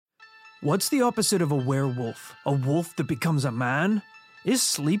What's the opposite of a werewolf? A wolf that becomes a man? Is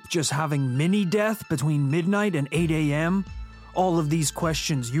sleep just having mini-death between midnight and 8 a.m.? All of these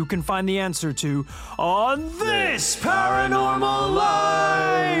questions you can find the answer to on This Paranormal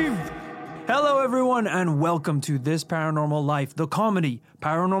Life! Hello everyone and welcome to This Paranormal Life, the comedy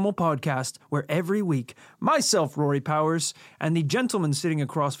paranormal podcast where every week, myself, Rory Powers, and the gentleman sitting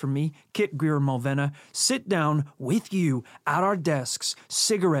across from me, Kit Greer-Malvena, sit down with you at our desks,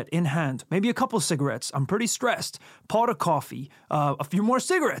 cigarette in hand, maybe a couple cigarettes, I'm pretty stressed, pot of coffee, a few more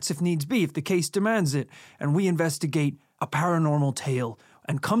cigarettes if needs be, if the case demands it, and we investigate a paranormal tale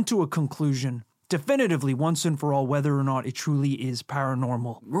and come to a conclusion definitively once and for all whether or not it truly is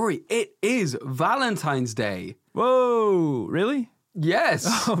paranormal. Rory, it is Valentine's Day. Whoa, really? Yes.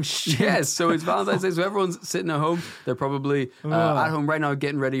 Oh, shit. Yes, so it's Valentine's Day, so everyone's sitting at home. They're probably at home right now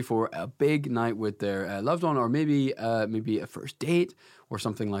getting ready for a big night with their loved one, or maybe a first date or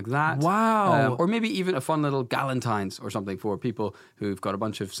something like that. Wow. Or maybe even a fun little Galentine's or something for people who've got a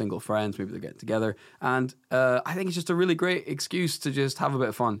bunch of single friends. Maybe they're getting together. And I think it's just a really great excuse to just have a bit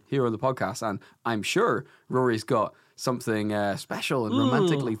of fun here on the podcast. And I'm sure Rory's got something special and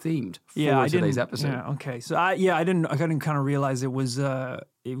romantically themed for today's episode. Yeah, okay. So I didn't kind of realize it was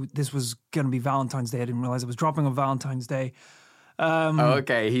this was going to be Valentine's Day. I didn't realize it was dropping on Valentine's Day.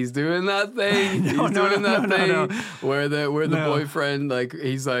 Okay, he's doing that thing. No. Where the boyfriend, like,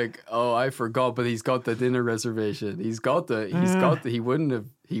 he's like, oh, I forgot, but he's got the dinner reservation. He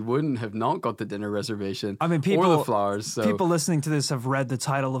wouldn't have not got the dinner reservation. I mean, or the flowers. So. People listening to this have read the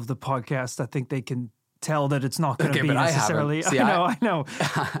title of the podcast. I think they can tell that it's not going to be necessarily. I know.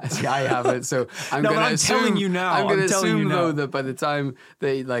 See, I haven't. So I'm going to assume. Telling you now. I'm going to assume though that by the time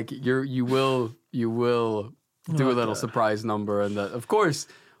they you will do a little surprise number, and that of course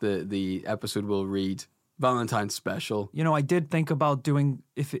the episode will read Valentine's special. You know, I did think about doing,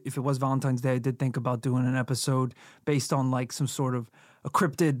 if it was Valentine's Day, I did think about doing an episode based on like some sort of a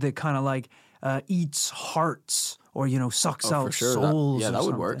cryptid that kind of like eats hearts or, you know, sucks out souls. That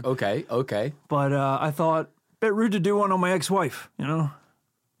would work. Okay. But I thought, bit rude to do one on my ex-wife, you know?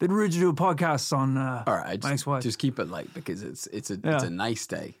 Bit rude to do a podcast on all right, my ex-wife. Just keep it light because it's a nice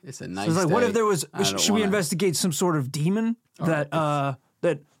day. It's a nice day. So it's like, what if there was, should we investigate some sort of demon that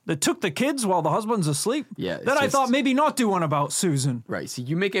took the kids while the husband's asleep? Yeah. Then I thought maybe not do one about Susan. Right. So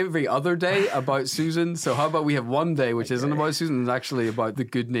you make every other day about Susan. So how about we have one day which isn't about Susan, it's actually about the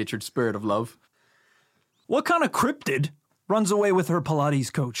good-natured spirit of love. What kind of cryptid runs away with her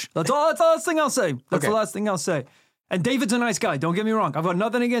Pilates coach? That's the last thing I'll say. That's the last thing I'll say. And David's a nice guy. Don't get me wrong. I've got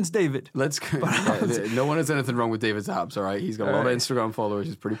nothing against David. Let's go. No one has anything wrong with David's abs, all right? He's got a lot of Instagram followers.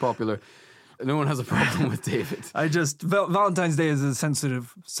 He's pretty popular. No one has a problem with David. Valentine's Day is a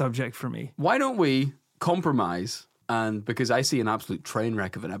sensitive subject for me. Why don't we compromise? And because I see an absolute train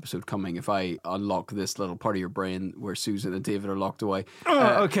wreck of an episode coming if I unlock this little part of your brain where Susan and David are locked away.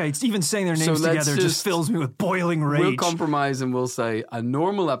 Okay, it's even saying their names together just fills me with boiling rage. We'll compromise and we'll say a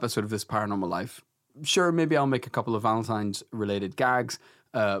normal episode of This Paranormal Life. Sure, maybe I'll make a couple of Valentine's-related gags,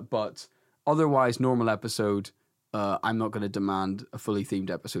 but otherwise, normal episode, I'm not going to demand a fully themed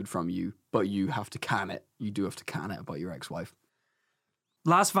episode from you, but you have to can it. You do have to can it about your ex-wife.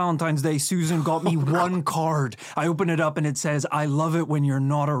 Last Valentine's Day, Susan got me one card. I open it up and it says, I love it when you're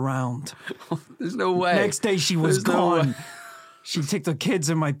not around. There's no way. Next day, she was gone. She took the kids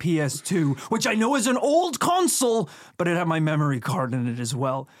and my PS2, which I know is an old console, but it had my memory card in it as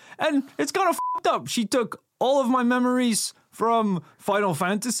well. And it's kind of f***ed up. She took all of my memories from Final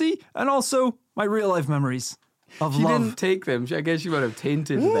Fantasy and also my real-life memories of love. She didn't take them. I guess she might have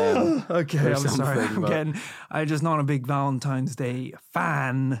tainted them. Okay, I'm sorry. I'm just not a big Valentine's Day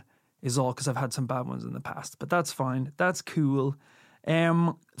fan is all, because I've had some bad ones in the past. But that's fine. That's cool.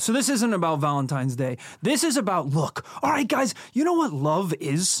 So this isn't about Valentine's Day. This is about, look, all right, guys, you know what love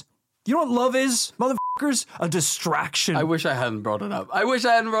is? You know what love is, motherfuckers? A distraction. I wish I hadn't brought it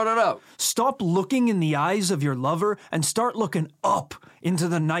up. Stop looking in the eyes of your lover and start looking up into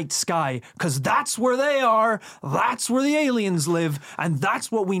the night sky, because that's where they are, that's where the aliens live, and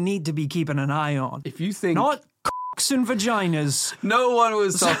that's what we need to be keeping an eye on. If you think... Not cocks and vaginas. No one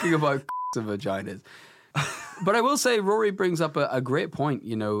was talking about cocks and vaginas. But I will say, Rory brings up a great point.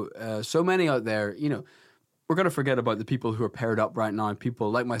 You know, so many out there, you know, we're going to forget about the people who are paired up right now, people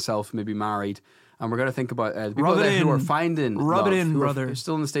like myself, maybe married, and we're going to think about the people who are finding love. Rub it in, brother.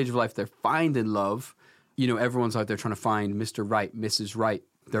 Still in the stage of life, they're finding love. You know, everyone's out there trying to find Mr. Right, Mrs. Right.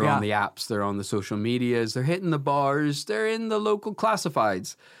 They're on the apps, they're on the social medias, they're hitting the bars, they're in the local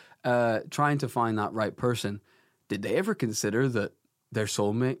classifieds, trying to find that right person. Did they ever consider that their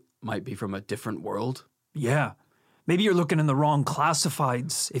soulmate might be from a different world? Yeah. Maybe you're looking in the wrong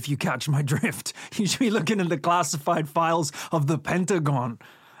classifieds, if you catch my drift. You should be looking in the classified files of the Pentagon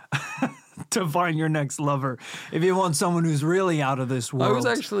to find your next lover. If you want someone who's really out of this world. I was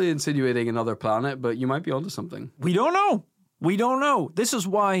actually insinuating another planet, but you might be onto something. We don't know. We don't know. This is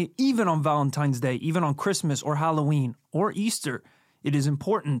why even on Valentine's Day, even on Christmas or Halloween or Easter, it is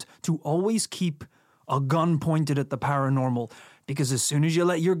important to always keep a gun pointed at the paranormal, because as soon as you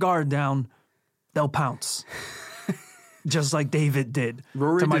let your guard down, they'll pounce. Just like David did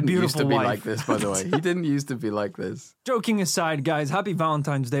Rory to my didn't beautiful used to be wife. like this, by the way. He didn't used to be like this. Joking aside, guys, happy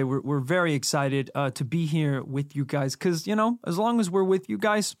Valentine's Day. We're very excited to be here with you guys because, you know, as long as we're with you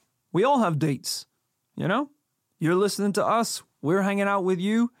guys, we all have dates, you know? You're listening to us. We're hanging out with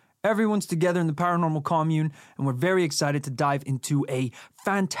you. Everyone's together in the paranormal commune, and we're very excited to dive into a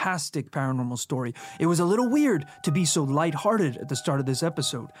fantastic paranormal story. It was a little weird to be so lighthearted at the start of this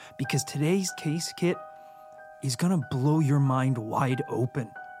episode because today's case, Kit, is gonna blow your mind wide open.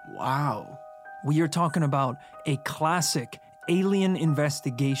 Wow. We are talking about a classic alien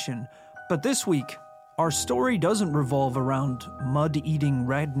investigation, but this week, our story doesn't revolve around mud-eating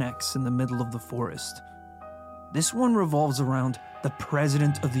rednecks in the middle of the forest. This one revolves around the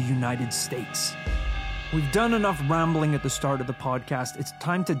President of the United States. We've done enough rambling at the start of the podcast. It's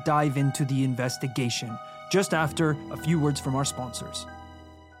time to dive into the investigation, just after a few words from our sponsors.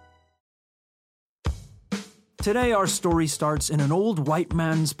 Today, our story starts in an old white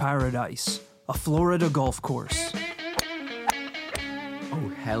man's paradise, a Florida golf course.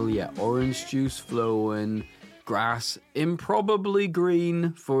 Oh, hell yeah. Orange juice flowing, grass improbably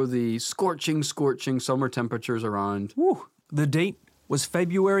green for the scorching summer temperatures around. Woo. The date was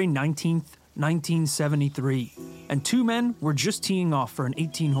February 19th, 1973, and two men were just teeing off for an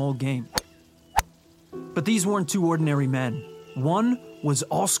 18-hole game. But these weren't two ordinary men. One was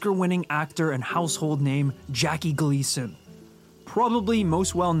Oscar-winning actor and household name Jackie Gleason, probably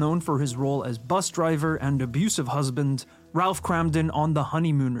most well known for his role as bus driver and abusive husband Ralph Cramden on The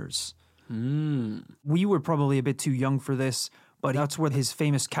Honeymooners. We were probably a bit too young for this, but that's where his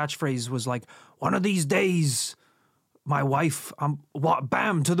famous catchphrase was like, "One of these days, my wife,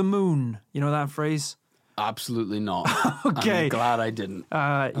 bam, to the moon." You know that phrase? Absolutely not. Okay. I'm glad I didn't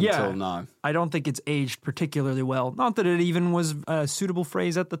until now. I don't think it's aged particularly well. Not that it even was a suitable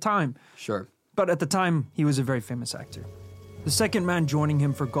phrase at the time. Sure. But at the time, he was a very famous actor. The second man joining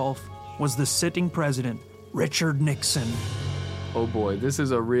him for golf was the sitting president, Richard Nixon. Oh boy, this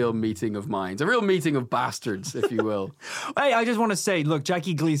is a real meeting of minds. A real meeting of bastards, if you will. Hey, I just want to say, look,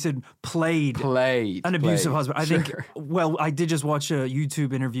 Jackie Gleason played an abusive husband. I think, well, I did just watch a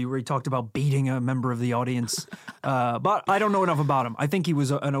YouTube interview where he talked about beating a member of the audience. But I don't know enough about him. I think he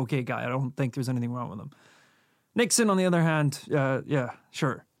was an okay guy. I don't think there's anything wrong with him. Nixon, on the other hand, yeah,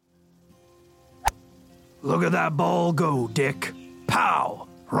 sure. Look at that ball go, Dick. Pow!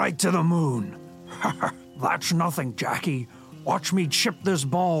 Right to the moon. That's nothing, Jackie. Watch me chip this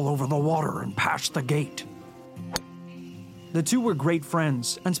ball over the water and pass the gate. The two were great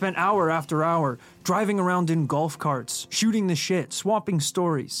friends and spent hour after hour driving around in golf carts, shooting the shit, swapping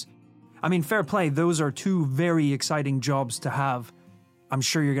stories. I mean, fair play, those are two very exciting jobs to have. I'm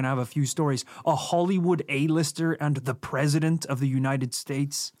sure you're going to have a few stories. A Hollywood A-lister and the President of the United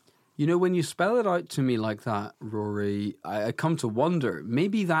States. You know, when you spell it out to me like that, Rory, I come to wonder,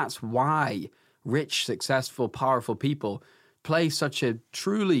 maybe that's why rich, successful, powerful people play such a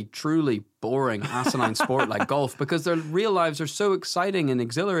truly, truly boring, asinine sport like golf, because their real lives are so exciting and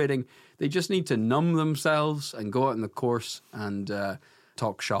exhilarating. They just need to numb themselves and go out on the course and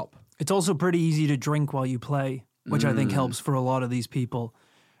talk shop. It's also pretty easy to drink while you play, which I think helps for a lot of these people.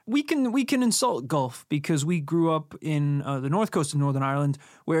 We can insult golf because we grew up in the north coast of Northern Ireland,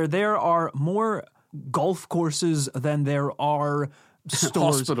 where there are more golf courses than there are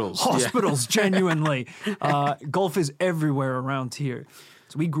stores. Hospitals, yeah. Genuinely. Golf is everywhere around here.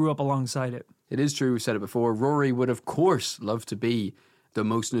 So we grew up alongside it. It is true, we've said it before. Rory would, of course, love to be the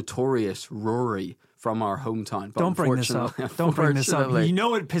most notorious Rory from our hometown. But don't bring this up. Don't bring this up. You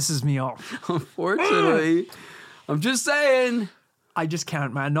know it pisses me off. Unfortunately, I'm just saying. I just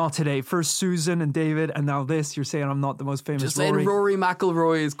can't, man. Not today. First Susan and David, and now this. You're saying I'm not the most famous. Just Rory. saying, Rory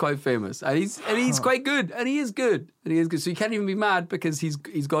McIlroy is quite famous, and he's quite good, and he is good. So you can't even be mad because he's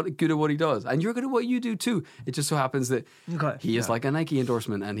got good at what he does, and you're good at what you do too. It just so happens that he is like a Nike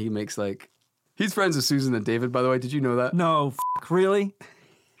endorsement, and he makes he's friends with Susan and David. By the way, did you know that? No, really?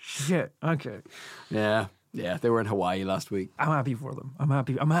 Shit. Okay. Yeah. They were in Hawaii last week. I'm happy for them.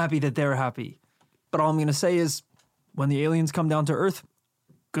 I'm happy that they're happy. But all I'm gonna say is, when the aliens come down to Earth,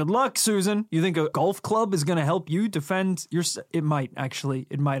 Good luck, Susan. You think a golf club is going to help you defend your... It might actually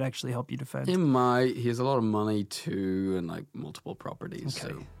help you defend. It might. He has a lot of money too and like multiple properties.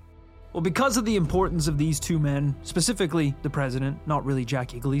 Okay. So. Well, because of the importance of these two men, specifically the president, not really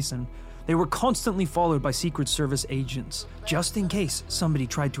Jackie Gleason, they were constantly followed by Secret Service agents, just in case somebody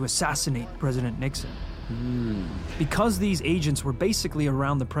tried to assassinate President Nixon. Because these agents were basically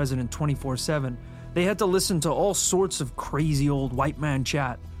around the president 24/7, they had to listen to all sorts of crazy old white man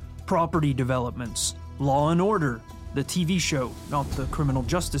chat, property developments, Law and Order, the TV show, not the criminal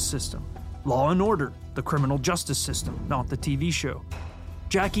justice system, Law and Order, the criminal justice system, not the TV show.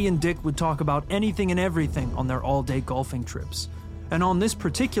 Jackie and Dick would talk about anything and everything on their all-day golfing trips. And on this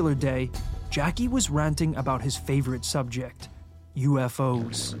particular day, Jackie was ranting about his favorite subject,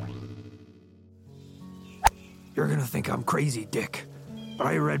 UFOs. You're gonna think I'm crazy, Dick, but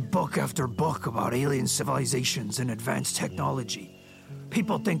I read book after book about alien civilizations and advanced technology.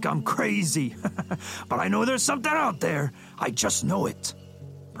 People think I'm crazy, but I know there's something out there. I just know it.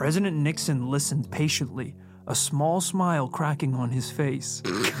 President Nixon listened patiently, a small smile cracking on his face.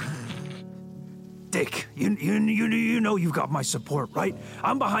 Dick, you know you've got my support, right?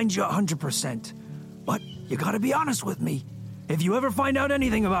 I'm behind you 100%. But you gotta be honest with me. If you ever find out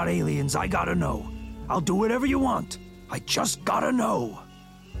anything about aliens, I gotta know. I'll do whatever you want. I just gotta know.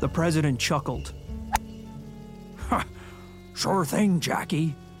 The president chuckled. Sure thing,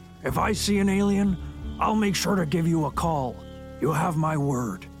 Jackie. If I see an alien, I'll make sure to give you a call. You have my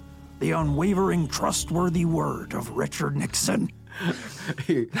word. The unwavering, trustworthy word of Richard Nixon.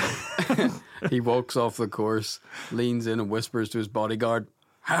 He walks off the course, leans in and whispers to his bodyguard,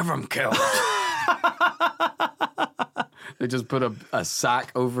 "Have him killed." They just put a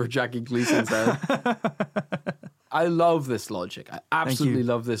sack over Jackie Gleason's head. I love this logic. I absolutely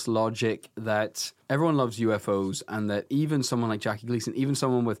love this logic that everyone loves UFOs and that even someone like Jackie Gleason, even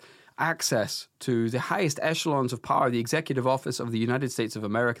someone with access to the highest echelons of power, the executive office of the United States of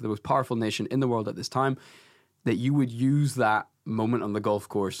America, the most powerful nation in the world at this time, that you would use that moment on the golf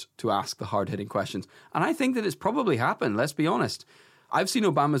course to ask the hard-hitting questions. And I think that it's probably happened, let's be honest. I've seen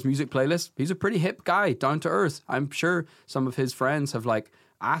Obama's music playlist. He's a pretty hip guy, down to earth. I'm sure some of his friends have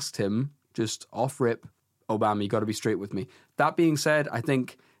asked him just off rip, "Obama, you got to be straight with me." That being said, I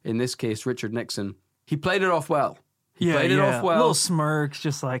think in this case, Richard Nixon, he played it off well. He played it off well. Little smirks,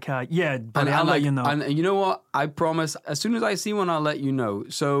 just like, buddy, I'll let you know. And you know what? I promise, as soon as I see one, I'll let you know.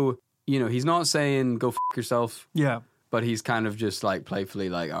 So, he's not saying go f*** yourself. Yeah. But he's kind of just playfully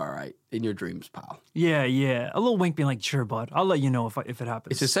all right, in your dreams, pal. Yeah. A little wink being like, sure, bud. I'll let you know if it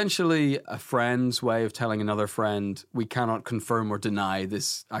happens. It's essentially a friend's way of telling another friend, we cannot confirm or deny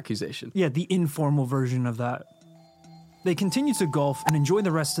this accusation. Yeah, the informal version of that. They continued to golf and enjoy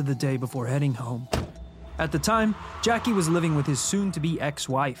the rest of the day before heading home. At the time, Jackie was living with his soon-to-be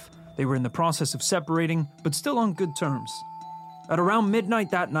ex-wife. They were in the process of separating, but still on good terms. At around midnight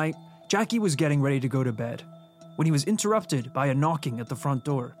that night, Jackie was getting ready to go to bed when he was interrupted by a knocking at the front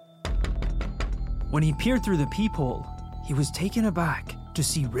door. When he peered through the peephole, he was taken aback to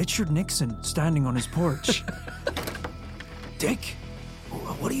see Richard Nixon standing on his porch. Dick,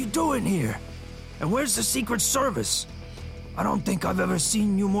 what are you doing here? And where's the Secret Service? I don't think I've ever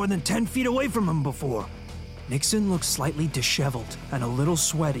seen you more than 10 feet away from him before. Nixon looked slightly disheveled and a little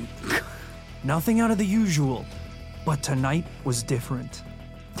sweaty. Nothing out of the usual, but tonight was different.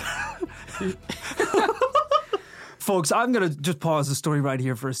 Folks, I'm going to just pause the story right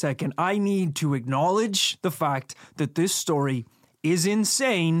here for a second. I need to acknowledge the fact that this story is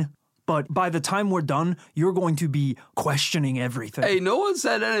insane, but by the time we're done, you're going to be questioning everything. Hey, no one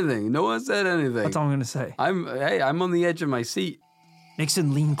said anything. That's all I'm going to say. I'm on the edge of my seat.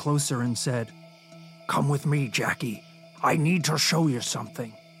 Nixon leaned closer and said, "Come with me, Jackie. I need to show you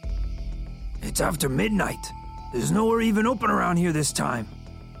something. It's after midnight. There's nowhere even open around here this time.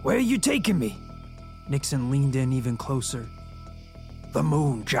 Where are you taking me?" Nixon leaned in even closer. "The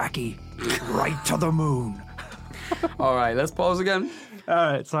moon, Jackie. Right to the moon." All right, let's pause again. All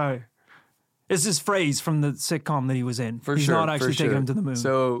right, sorry. It's this phrase from the sitcom that he was in. He's not actually taking him to the moon.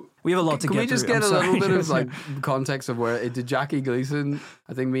 So we have a lot to get through. Can we just get a little bit of context of where did Jackie Gleason?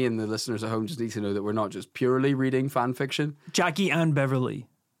 I think me and the listeners at home just need to know that we're not just purely reading fan fiction. Jackie and Beverly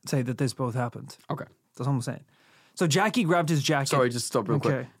say that this both happened. Okay, that's all I'm saying. So Jackie grabbed his jacket. Sorry, just stop real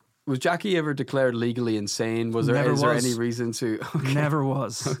quick. Was Jackie ever declared legally insane? Is there any reason to? Okay. Never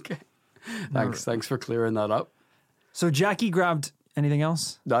was. Okay. Thanks for clearing that up. So Jackie grabbed... Anything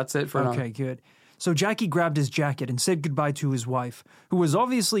else? That's it for now. Okay, good. So Jackie grabbed his jacket and said goodbye to his wife, who was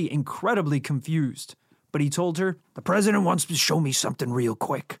obviously incredibly confused. But he told her, "The president wants to show me something real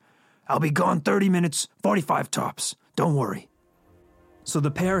quick. I'll be gone 30 minutes, 45 tops. Don't worry." So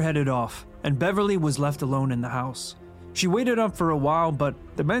the pair headed off, and Beverly was left alone in the house. She waited up for a while, but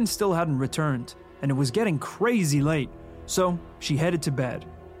the men still hadn't returned, and it was getting crazy late, so she headed to bed.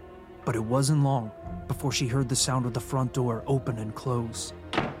 But it wasn't long before she heard the sound of the front door open and close.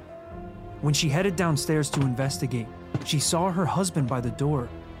 When she headed downstairs to investigate, she saw her husband by the door,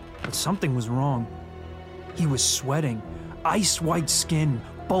 but something was wrong. He was sweating, ice-white skin,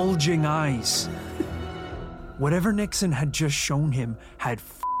 bulging eyes. Whatever Nixon had just shown him had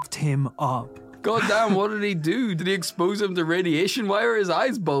f***ed him up. God damn, what did he do? Did he expose him to radiation? Why are his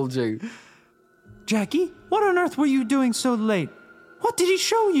eyes bulging? Jackie, what on earth were you doing so late? What did he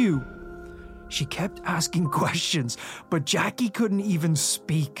show you? She kept asking questions, but Jackie couldn't even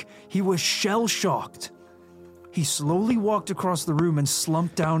speak. He was shell-shocked. He slowly walked across the room and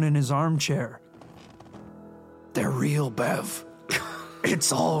slumped down in his armchair. They're real, Bev.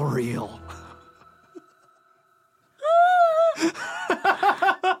 It's all real.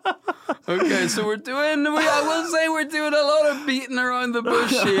 Okay, so I will say we're doing a lot of beating around the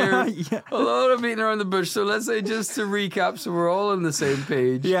bush here. Yeah. A lot of beating around the bush. So let's say, just to recap, so we're all on the same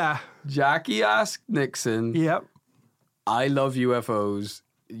page. Yeah. Jackie asked Nixon, Yep. I love UFOs.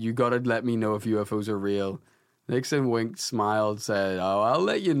 You gotta let me know if UFOs are real. Nixon winked, smiled, said, oh, I'll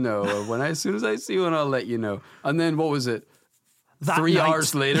let you know. As soon as I see one, I'll let you know. And then, what was it? That 3 night.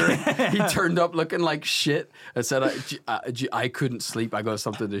 hours later, he turned up looking like shit and said, I couldn't sleep. I got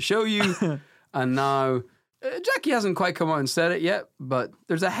something to show you. And now, Jackie hasn't quite come out and said it yet, but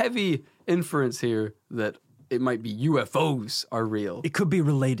there's a heavy inference here that it might be UFOs are real. It could be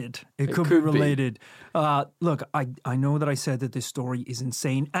related. It could be related. Look, I know that I said that this story is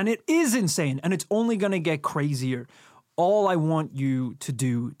insane, and it is insane, and it's only going to get crazier. All I want you to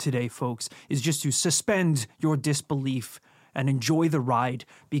do today, folks, is just to suspend your disbelief and enjoy the ride,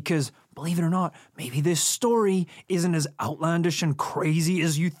 because, believe it or not, maybe this story isn't as outlandish and crazy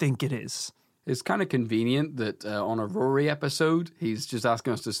as you think it is. It's kind of convenient that on a Rory episode, he's just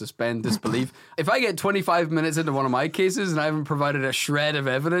asking us to suspend disbelief. If I get 25 minutes into one of my cases and I haven't provided a shred of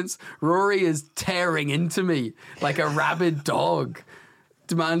evidence, Rory is tearing into me like a rabid dog,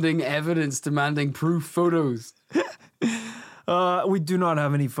 demanding evidence, demanding proof, photos. We do not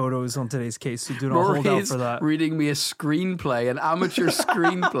have any photos on today's case, so do not hold out for that. Reading me a screenplay, an amateur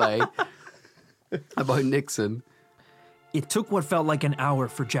screenplay about Nixon. It took what felt like an hour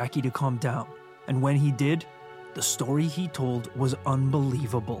for Jackie to calm down, and when he did, the story he told was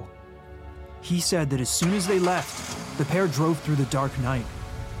unbelievable. He said that as soon as they left, the pair drove through the dark night.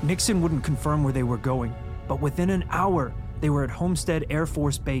 Nixon wouldn't confirm where they were going, but within an hour, they were at Homestead Air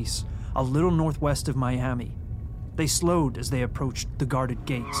Force Base, a little northwest of Miami. They slowed as they approached the guarded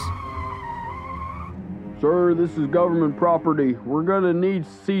gates. Sir, this is government property. We're gonna need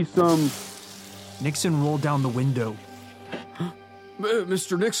to see some... Nixon rolled down the window.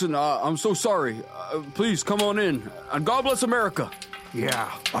 Mr. Nixon, I'm so sorry. Please come on in. And God bless America.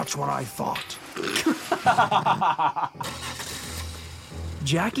 Yeah, that's what I thought.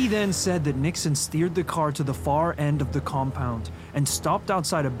 Jackie then said that Nixon steered the car to the far end of the compound and stopped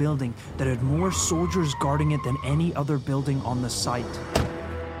outside a building that had more soldiers guarding it than any other building on the site.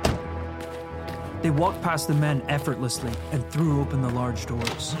 They walked past the men effortlessly and threw open the large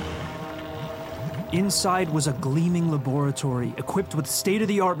doors. Inside was a gleaming laboratory equipped with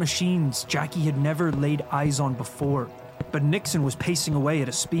state-of-the-art machines Jackie had never laid eyes on before, but Nixon was pacing away at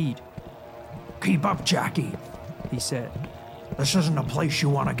a speed. "Keep up, Jackie," he said. "This isn't a place you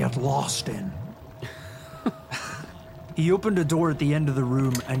want to get lost in." He opened a door at the end of the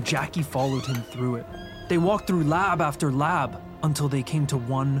room, and Jackie followed him through it. They walked through lab after lab until they came to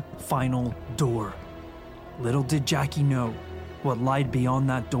one final door. Little did Jackie know, what lied beyond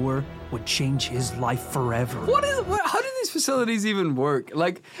that door would change his life forever. How do these facilities even work?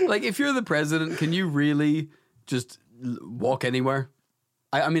 Like if you're the president, can you really just walk anywhere?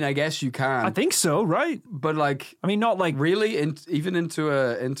 I mean, I guess you can. I think so, right? But not like really, even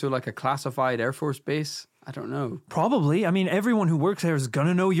into like a classified Air Force base. I don't know. Probably. I mean, everyone who works there is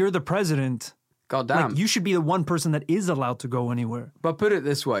gonna know you're the president. God damn. Like, you should be the one person that is allowed to go anywhere. But put it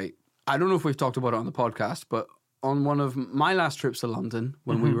this way, I don't know if we've talked about it on the podcast, but on one of my last trips to London,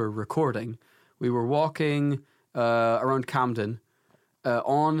 when we were recording, we were walking around Camden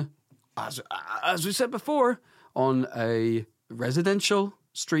as we said before, on a residential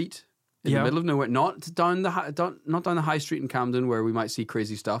street in the middle of nowhere, not down the high street in Camden where we might see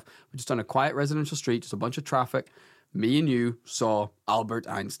crazy stuff, but just on a quiet residential street, just a bunch of traffic. Me and you saw Albert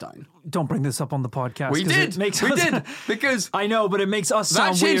Einstein. Don't bring this up on the podcast. We did. Because I know, but it makes us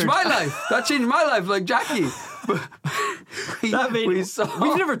sound that changed weird. my life. That changed my life, like Jackie. We've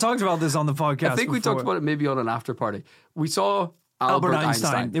never talked about this on the podcast. I think we talked about it maybe on an after party. We saw Albert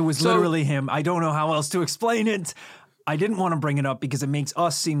Einstein. It was So- literally him. I don't know how else to explain it. I didn't want to bring it up because it makes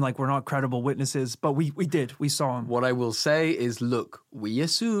us seem like we're not credible witnesses, but we did. We saw him. What I will say is, look, we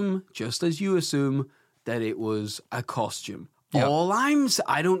assume, just as you assume, that it was a costume. Yep.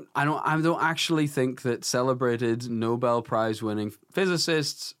 I don't actually think that celebrated Nobel Prize winning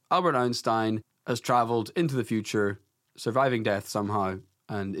physicist Albert Einstein has traveled into the future, surviving death somehow,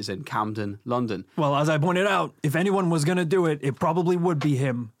 and is in Camden, London. Well, as I pointed out, if anyone was going to do it, it probably would be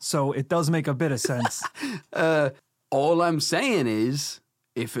him. So it does make a bit of sense. All I'm saying is,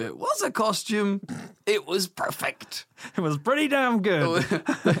 if it was a costume, it was perfect. It was pretty damn good.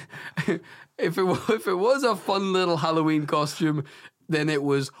 If it was a fun little Halloween costume, then it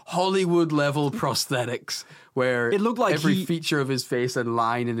was Hollywood level prosthetics, where It looked like every feature of his face and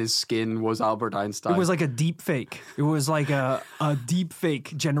line in his skin was Albert Einstein. It was like a deep fake. It was like a deep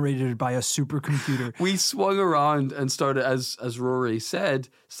fake generated by a supercomputer. We swung around and started, as Rory said,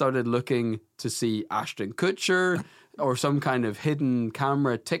 started looking to see Ashton Kutcher or some kind of hidden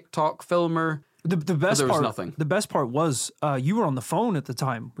camera TikTok filmer. The best there was part, nothing. The best part was you were on the phone at the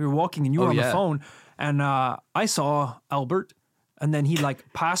time. We were walking and you were on the yeah. phone, and I saw Albert, and then he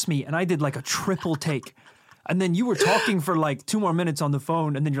like passed me, and I did like a triple take. And then you were talking for like 2 more minutes on the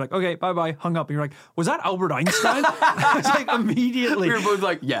phone, and then you're like, okay, bye-bye, hung up. And you're like, was that Albert Einstein? I was like, immediately. We were both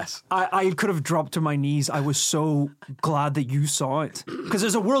like, yes. I could have dropped to my knees. I was so glad that you saw it. Because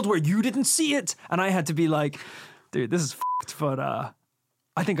there's a world where you didn't see it, and I had to be like, dude, this is f***ed, but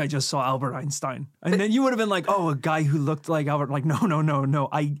I think I just saw Albert Einstein. And then you would have been like, oh, a guy who looked like Albert. I'm like, no.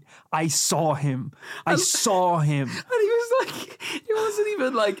 I saw him. I saw him. And he was like, he wasn't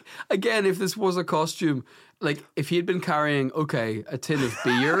even like, again, if this was a costume, like if he had been carrying, okay, a tin of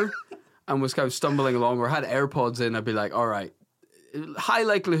beer and was kind of stumbling along or had AirPods in, I'd be like, all right, high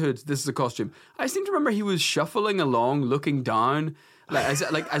likelihood this is a costume. I seem to remember he was shuffling along, looking down,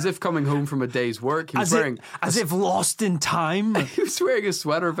 as if coming home from a day's work. He was as if lost in time. He was wearing a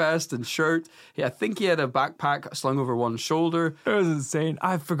sweater vest and shirt. Yeah, I think he had a backpack slung over one shoulder. It was insane.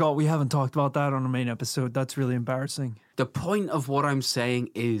 I forgot we haven't talked about that on the main episode. That's really embarrassing. The point of what I'm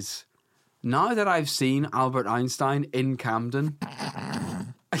saying is, now that I've seen Albert Einstein in Camden,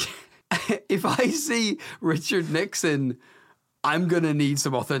 if I see Richard Nixon, I'm going to need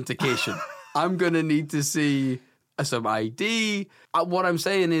some authentication. I'm going to need to see some ID. What I'm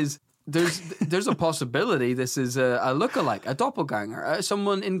saying is, there's a possibility this is a lookalike, a doppelganger,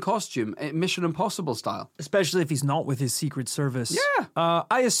 someone in costume, Mission Impossible style. Especially if he's not with his Secret Service. Yeah.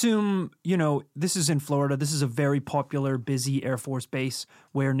 I assume, this is in Florida. This is a very popular, busy Air Force base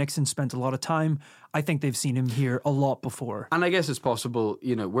where Nixon spent a lot of time. I think they've seen him here a lot before. And I guess it's possible,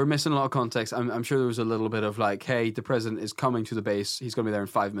 we're missing a lot of context. I'm sure there was a little bit of like, hey, the president is coming to the base. He's going to be there in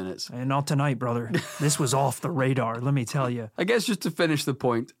 5 minutes. And not tonight, brother. This was off the radar, let me tell you. I guess just to finish the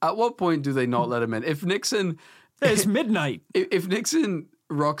point, at what point do they not let him in? If Nixon... It's midnight. If Nixon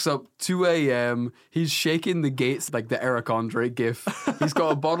rocks up 2 a.m., he's shaking the gates like the Eric Andre gif. He's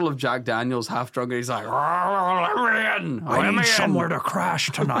got a bottle of Jack Daniels half drunk and he's like, let me in. I need somewhere to crash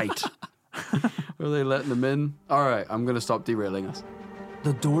tonight. Are they letting him in? All right, I'm going to stop derailing us.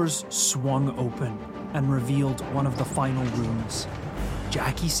 The doors swung open and revealed one of the final rooms.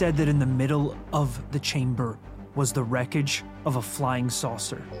 Jackie said that in the middle of the chamber was the wreckage of a flying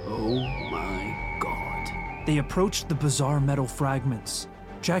saucer. Oh my God. They approached the bizarre metal fragments.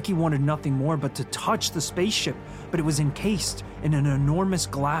 Jackie wanted nothing more but to touch the spaceship, but it was encased in an enormous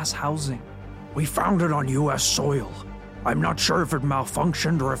glass housing. We found it on U.S. soil. I'm not sure if it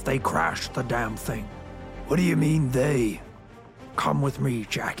malfunctioned or if they crashed the damn thing. What do you mean they? Come with me,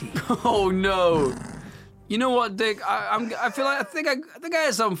 Jackie. Oh no. You know what, Dick? I think I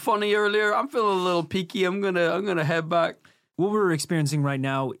had something funny earlier. I'm feeling a little peaky. I'm gonna head back. What we're experiencing right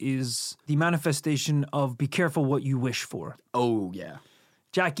now is the manifestation of be careful what you wish for. Oh yeah.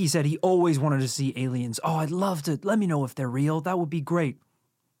 Jackie said he always wanted to see aliens. Oh, I'd love to. Let me know if they're real. That would be great.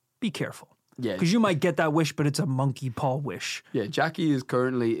 Be careful. Yeah. Because you might get that wish, but it's a monkey paw wish. Yeah, Jackie is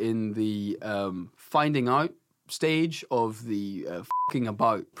currently in the finding out stage of the fucking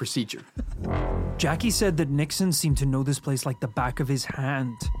about procedure. Jackie said that Nixon seemed to know this place like the back of his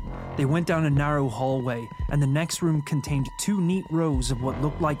hand. They went down a narrow hallway, and the next room contained 2 neat rows of what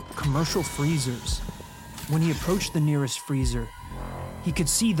looked like commercial freezers. When he approached the nearest freezer, he could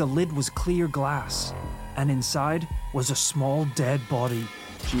see the lid was clear glass, and inside was a small dead body.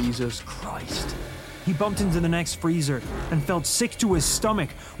 Jesus Christ. He bumped into the next freezer and felt sick to his stomach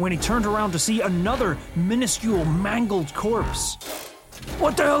when he turned around to see another minuscule mangled corpse.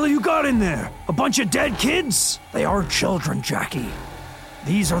 What the hell have you got in there? A bunch of dead kids? They are children, Jackie.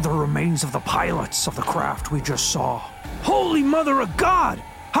 These are the remains of the pilots of the craft we just saw. Holy Mother of God!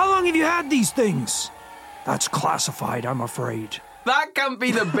 How long have you had these things? That's classified, I'm afraid. That can't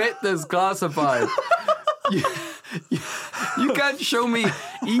be the bit that's classified. You can't show me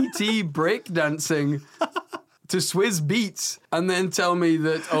E.T. breakdancing to Swizz Beats and then tell me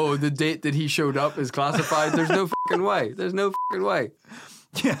that, the date that he showed up is classified. There's no fucking way. There's no fucking way.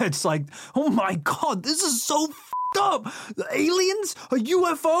 Yeah, it's like, oh my God, this is so fucked up. The aliens? A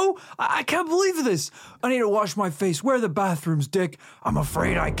UFO? I can't believe this. I need to wash my face. Where are the bathrooms, Dick? I'm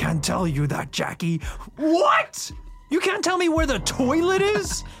afraid I can't tell you that, Jackie. What? You can't tell me where the toilet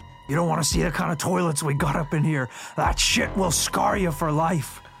is? You don't want to see the kind of toilets we got up in here. That shit will scar you for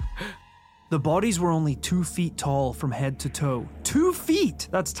life. The bodies were only 2 feet tall from head to toe. 2 feet!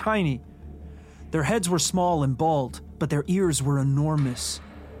 That's tiny. Their heads were small and bald, but their ears were enormous.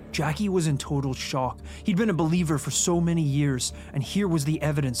 Jackie was in total shock. He'd been a believer for so many years, and here was the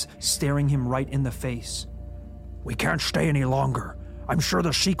evidence staring him right in the face. We can't stay any longer. I'm sure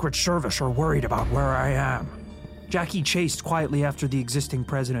the Secret Service are worried about where I am. Jackie chased quietly after the existing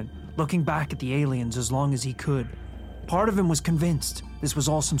president, looking back at the aliens as long as he could. Part of him was convinced this was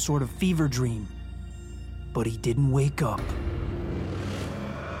all some sort of fever dream. But he didn't wake up.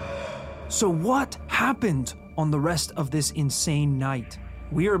 So what happened on the rest of this insane night?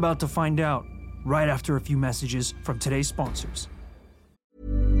 We are about to find out right after a few messages from today's sponsors.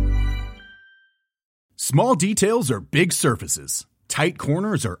 Small details are big surfaces. Tight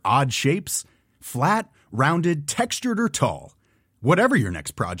corners are odd shapes. Flat, rounded, textured, or tall. Whatever your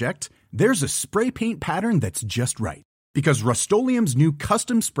next project, there's a spray paint pattern that's just right. Because Rust-Oleum's new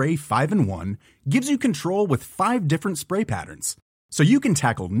Custom Spray 5-in-1 gives you control with 5 different spray patterns. So you can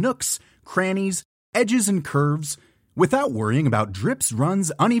tackle nooks, crannies, edges, and curves without worrying about drips,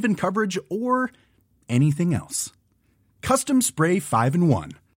 runs, uneven coverage, or anything else. Custom Spray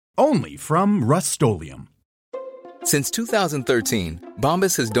 5-in-1. Only from Rust-Oleum. Since 2013,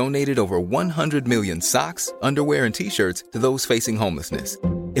 Bombas has donated over 100 million socks, underwear, and T-shirts to those facing homelessness.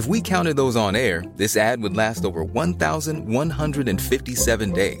 If we counted those on air, this ad would last over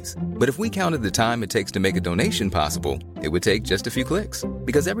 1,157 days. But if we counted the time it takes to make a donation possible, it would take just a few clicks.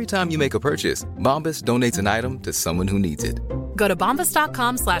 Because every time you make a purchase, Bombas donates an item to someone who needs it. Go to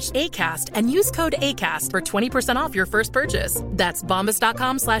bombas.com/ACAST and use code ACAST for 20% off your first purchase. That's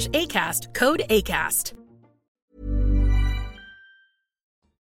bombas.com/ACAST, code ACAST.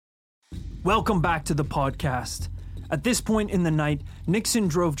 Welcome back to the podcast. At this point in the night, Nixon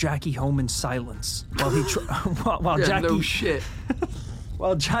drove Jackie home in silence while he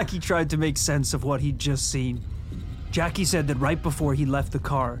while Jackie tried to make sense of what he'd just seen. Jackie said that right before he left the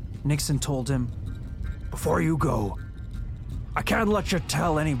car, Nixon told him, "Before you go, I can't let you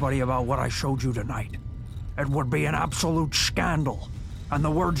tell anybody about what I showed you tonight. It would be an absolute scandal, and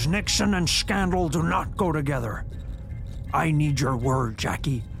the words Nixon and scandal do not go together. I need your word,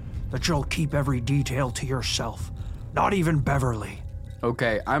 Jackie, that you'll keep every detail to yourself. Not even Beverly."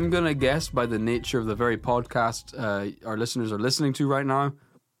 Okay, I'm going to guess by the nature of the very podcast our listeners are listening to right now,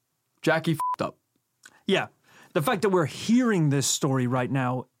 Jackie f***ed up. Yeah, the fact that we're hearing this story right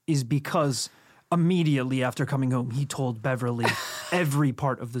now is because immediately after coming home, he told Beverly every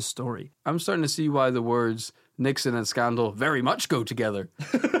part of the story. I'm starting to see why the words Nixon and scandal very much go together.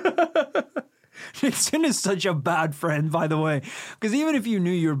 Nixon is such a bad friend, by the way, because even if you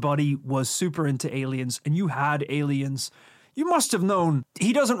knew your buddy was super into aliens and you had aliens, you must have known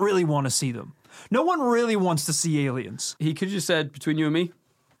he doesn't really want to see them. No one really wants to see aliens. He could have just said, between you and me,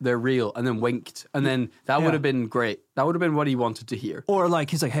 they're real, and then winked, and then that would have been great. That would have been what he wanted to hear. Or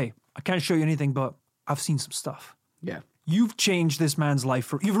like, he's like, "Hey, I can't show you anything, but I've seen some stuff." Yeah. You've changed this man's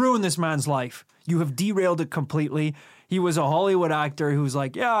life. You've ruined this man's life. You have derailed it completely. He was a Hollywood actor who was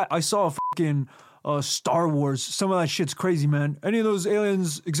like, "Yeah, I saw a fucking Star Wars. Some of that shit's crazy, man. Any of those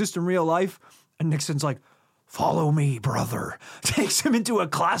aliens exist in real life?" And Nixon's like, "Follow me, brother." Takes him into a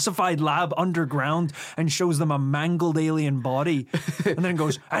classified lab underground and shows them a mangled alien body. And then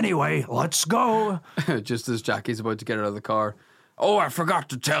goes, "Anyway, let's go." Just as Jackie's about to get out of the car. "Oh, I forgot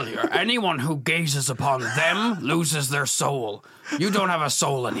to tell you, anyone who gazes upon them loses their soul. You don't have a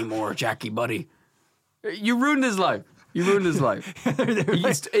soul anymore, Jackie, buddy." You ruined his life. You ruined his life.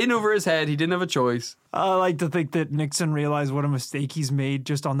 He's in over his head. He didn't have a choice. I like to think that Nixon realized what a mistake he's made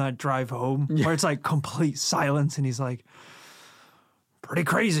just on that drive home, where it's like complete silence, and he's like, "Pretty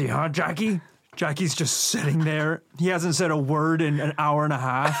crazy, huh, Jackie?" Jackie's just sitting there. He hasn't said a word in an hour and a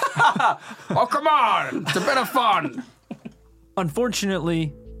half. Oh, come on. It's a bit of fun.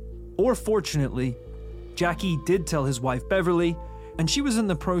 Unfortunately, or fortunately, Jackie did tell his wife Beverly, and she was in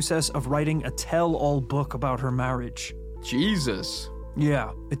the process of writing a tell-all book about her marriage. Jesus.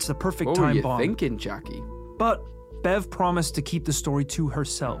 Yeah, it's the perfect What were time you bomb. thinking, Jackie? But Bev promised to keep the story to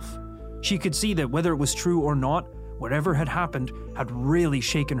herself. She could see that whether it was true or not, whatever had happened had really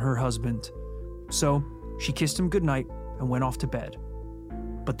shaken her husband. So she kissed him goodnight and went off to bed.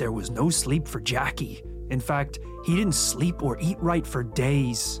 But there was no sleep for Jackie. In fact, he didn't sleep or eat right for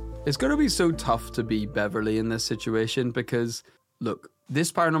days. It's going to be so tough to be Beverly in this situation because, look,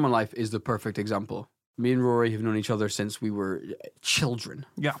 this Paranormal Life is the perfect example. Me and Rory have known each other since we were children.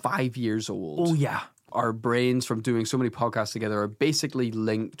 Yeah. 5 years old. Oh, yeah. Our brains from doing so many podcasts together are basically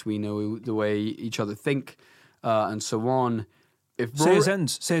linked. We know the way each other think and so on. If Say a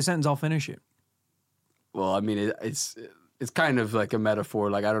sentence, I'll finish it. Well, I mean, it's kind of like a metaphor.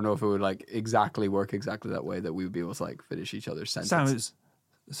 Like, I don't know if it would like exactly work exactly that way that we would be able to like finish each other's sentences.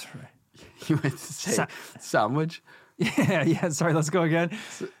 Sorry. You meant to say sandwich? Yeah, sorry, let's go again.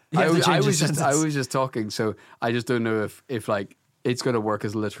 I was just talking, so I just don't know if like it's going to work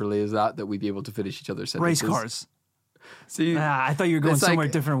as literally as that we'd be able to finish each other's sentences. Race cars. See, I thought you were going it's somewhere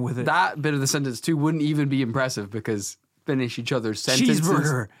like, different with it. That bit of the sentence too wouldn't even be impressive because finish each other's sentences.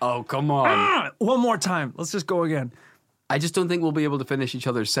 Cheeseburger. Oh, come on. One more time. Let's just go again. I just don't think we'll be able to finish each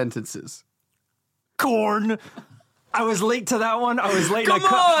other's sentences. Corn. I was late to that one. I was late. Come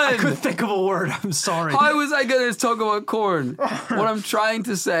I on! couldn't think of a word. I'm sorry. How was I going to talk about corn? What I'm trying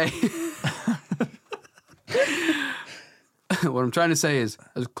to say... What I'm trying to say is,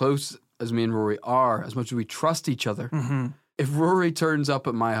 as close as me and Rory are, as much as we trust each other, if Rory turns up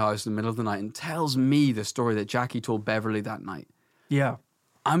at my house in the middle of the night and tells me the story that Jackie told Beverly that night, Yeah.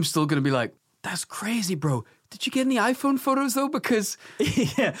 I'm still going to be like, that's crazy, bro. Did you get any iPhone photos, though? Because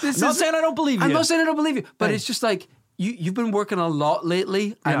Yeah. I'm not saying I don't believe you. I'm not saying I don't believe you, but Hey. it's just like, you've been working a lot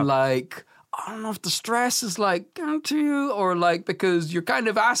lately, Yeah. and like, I don't know if the stress is like getting to you, or like because you're kind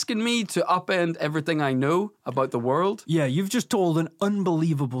of asking me to upend everything I know about the world. Yeah, you've just told an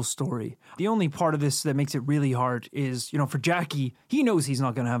unbelievable story. The only part of this that makes it really hard is, for Jackie, he knows he's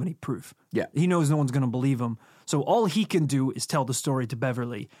not going to have any proof. Yeah. He knows no one's going to believe him. So all he can do is tell the story to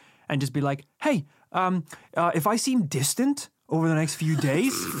Beverly and just be like, hey, if I seem distant over the next few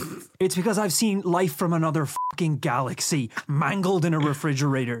days, it's because I've seen life from another fucking galaxy mangled in a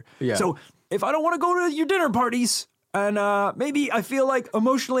refrigerator. Yeah. So if I don't want to go to your dinner parties and maybe I feel like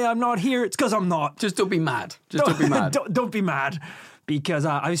emotionally I'm not here, it's because I'm not. Just don't be mad. Just don't be mad. Don't be mad, because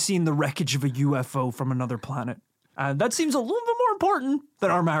I've seen the wreckage of a UFO from another planet. And that seems a little bit more important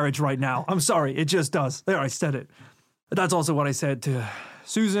than our marriage right now. I'm sorry, it just does. There, I said it. That's also what I said to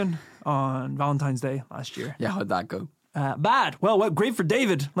Susan on Valentine's Day last year. Yeah, how'd that go? Bad. Well, great for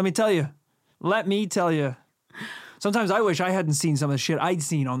David, let me tell you. Sometimes I wish I hadn't seen some of the shit I'd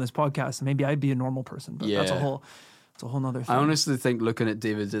seen on this podcast. Maybe I'd be a normal person, but that's a Yeah. whole nother thing. I honestly think looking at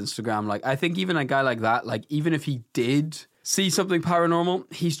David's Instagram, like, I think even a guy like that, like, even if he did see something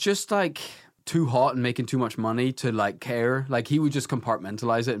paranormal, he's just like too hot and making too much money to like care. Like, he would just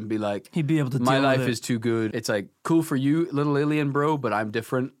compartmentalize it and be like, He'd be able to my deal with life it. is too good. It's like, cool for you, little alien bro, but I'm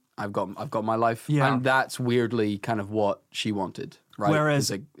different. I've got my life. Yeah. And that's weirdly kind of what she wanted, right?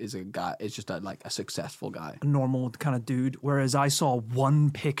 Whereas- is a guy, it's just a successful guy. a normal kind of dude, whereas I saw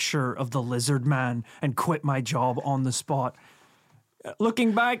one picture of the lizard man and quit my job on the spot.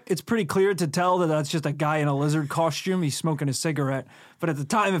 Looking back, it's pretty clear to tell that that's just a guy in a lizard costume. He's smoking a cigarette. But at the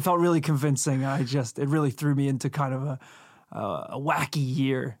time, it felt really convincing. It really threw me into kind of a wacky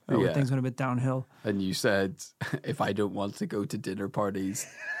year where Yeah. things went a bit downhill. And you said, if I don't want to go to dinner parties,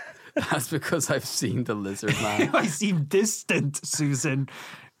 that's because I've seen the lizard man. I seem distant, Susan.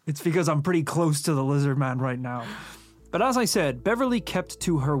 It's because I'm pretty close to the lizard man right now. But as I said, Beverly kept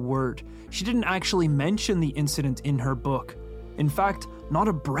to her word. She didn't actually mention the incident in her book. In fact, not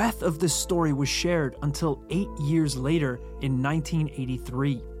a breath of this story was shared until 8 years later in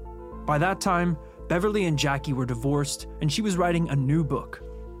 1983. By that time, Beverly and Jackie were divorced, and she was writing a new book.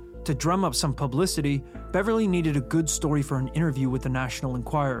 To drum up some publicity, Beverly needed a good story for an interview with the National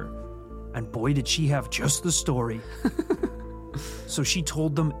Enquirer. And boy, did she have just the story. So she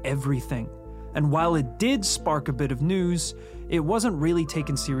told them everything. And while it did spark a bit of news, it wasn't really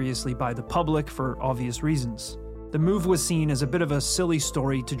taken seriously by the public for obvious reasons. The move was seen as a bit of a silly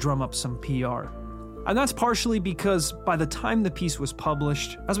story to drum up some PR. And that's partially because by the time the piece was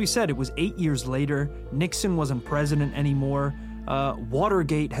published, as we said, it was 8 years later, Nixon wasn't president anymore,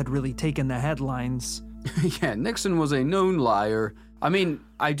 Watergate had really taken the headlines. Yeah, Nixon was a known liar. I mean,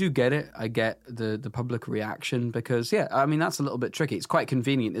 I do get it. I get the public reaction because, yeah, I mean, that's a little bit tricky. It's quite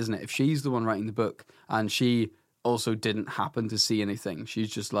convenient, isn't it? If she's the one writing the book and she also didn't happen to see anything, she's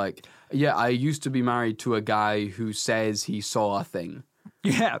just like, yeah, I used to be married to a guy who says he saw a thing.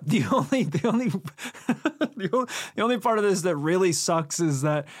 Yeah, the only part of this that really sucks is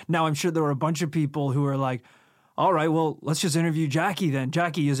that now I'm sure there were a bunch of people who are like, all right, well, let's just interview Jackie then.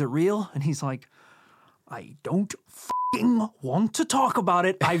 Jackie, is it real? And he's like, I don't f***ing want to talk about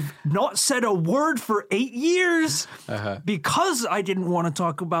it. I've not said a word for 8 years because I didn't want to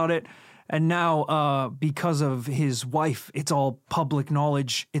talk about it. And now because of his wife, it's all public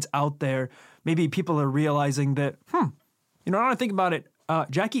knowledge. It's out there. Maybe people are realizing that, you know, when I think about it,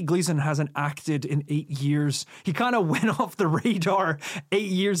 Jackie Gleason hasn't acted in 8 years. He kind of went off the radar 8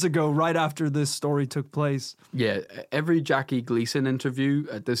 years ago, right after this story took place. Yeah, every Jackie Gleason interview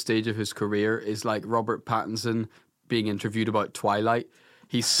at this stage of his career is like Robert Pattinson being interviewed about Twilight.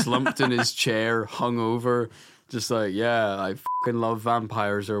 He's slumped in his chair, hungover, just like, yeah, I fucking love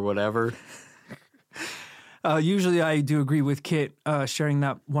vampires or whatever. Usually I do agree with Kit sharing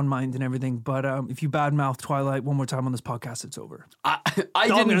that one mind and everything, but if you badmouth Twilight one more time on this podcast, it's over. I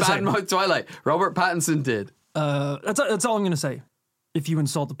didn't badmouth Twilight. Robert Pattinson did. That's all I'm going to say. If you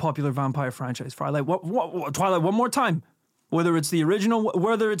insult the popular vampire franchise, Twilight one more time, whether it's the original,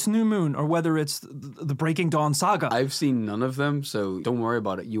 whether it's New Moon, or whether it's the Breaking Dawn saga. I've seen none of them, so don't worry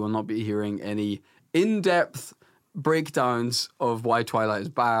about it. You will not be hearing any in-depth breakdowns of why Twilight is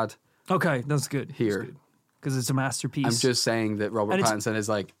bad. Okay, that's good. Here. Because it's a masterpiece. I'm just saying that Robert Pattinson is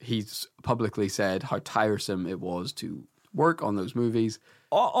like, he's publicly said how tiresome it was to work on those movies.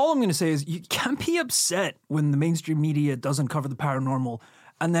 All I'm going to say is you can't be upset when the mainstream media doesn't cover the paranormal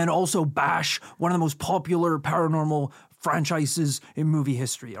and then also bash one of the most popular paranormal franchises in movie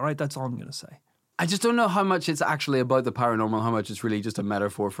history. All right, that's all I'm going to say. I just don't know how much it's actually about the paranormal, how much it's really just a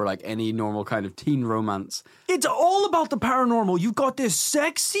metaphor for like any normal kind of teen romance. It's all about the paranormal. You've got this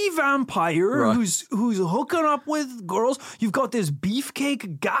sexy vampire who's hooking up with girls. You've got this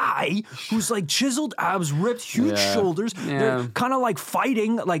beefcake guy who's like chiseled abs, ripped, huge shoulders. Yeah. They're kind of like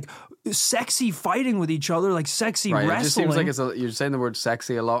fighting, like sexy fighting with each other, like sexy wrestling. It just seems like you're saying the word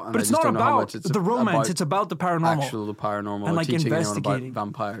sexy a lot, and but it's I just not don't know how about much it's the romance. It's about the paranormal. Actual paranormal, and like teaching investigating anyone about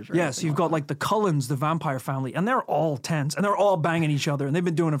vampires. Right? Yes, you've got like the Cullens, the vampire family, and they're all tense, and they're all banging each other, and they've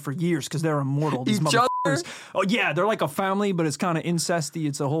been doing it for years because they're immortal. These motherfuckers. Oh yeah, they're like a family, but it's kind of incesty.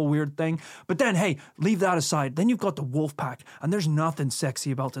 It's a whole weird thing. But then, hey, leave that aside. Then you've got the wolf pack, and there's nothing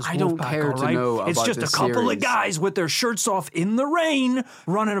sexy about this wolf pack. I don't care to know about It's just a couple of guys with their shirts off in the rain,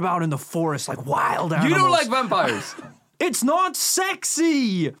 running about in the forest like wild animals. You don't like vampires. It's not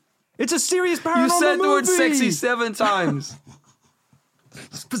sexy. It's a serious paranormal movie. You said the word sexy 7 times.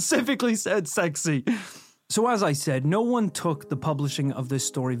 Specifically said sexy. So as I said, no one took the publishing of this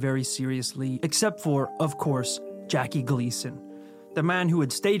story very seriously, except for, of course, Jackie Gleason, the man who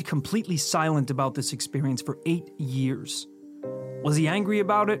had stayed completely silent about this experience for 8 years. Was he angry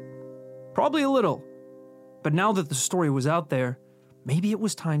about it? Probably a little. But now that the story was out there, maybe it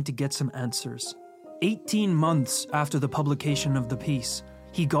was time to get some answers. 18 months after the publication of the piece,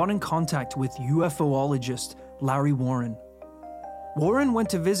 he got in contact with UFOologist Larry Warren. Warren went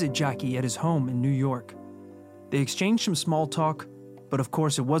to visit Jackie at his home in New York. They exchanged some small talk, but of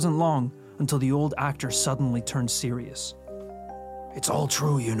course it wasn't long until the old actor suddenly turned serious. It's all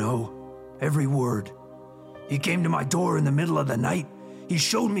true, you know. Every word. He came to my door in the middle of the night. He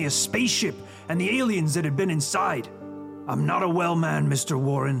showed me a spaceship and the aliens that had been inside. I'm not a well man, Mr.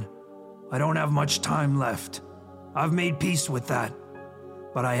 Warren. I don't have much time left. I've made peace with that.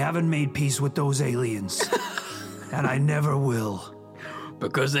 But I haven't made peace with those aliens. And I never will.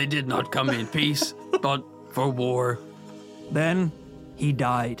 Because they did not come in peace, but for war. Then he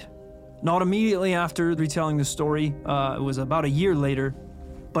died. Not immediately after retelling the story. It was about a year later.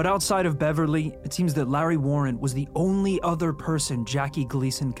 But outside of Beverly, it seems that Larry Warren was the only other person Jackie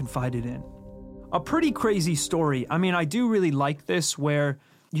Gleason confided in. A pretty crazy story. I mean, I do really like this, where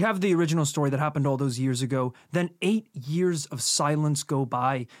you have the original story that happened all those years ago, then 8 years of silence go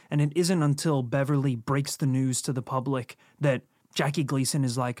by, and it isn't until Beverly breaks the news to the public that Jackie Gleason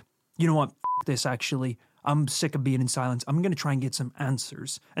is like, you know what, f*** this actually. I'm sick of being in silence. I'm going to try and get some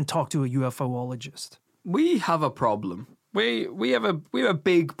answers and talk to a UFOologist. We have a problem. We have a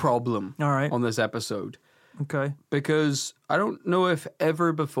big problem All right. on this episode. Okay. Because I don't know if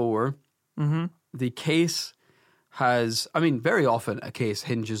ever before the case has, I mean, very often a case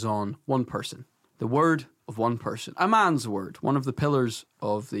hinges on one person. The word of one person. A man's word. One of the pillars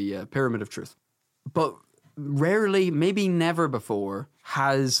of the Pyramid of Truth. But rarely, maybe never before,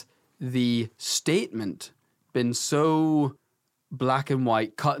 has the statement been so black and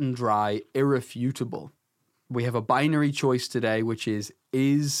white, cut and dry, irrefutable. We have a binary choice today, which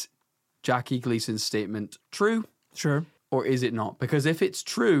is Jackie Gleason's statement true? Sure. Or is it not? Because if it's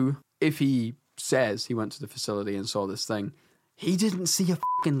true, if he says he went to the facility and saw this thing, he didn't see a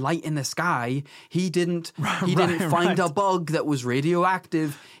fucking light in the sky. He didn't find a bug that was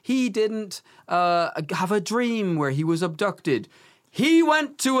radioactive. He didn't have a dream where he was abducted. He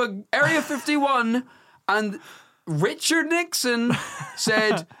went to Area 51 and Richard Nixon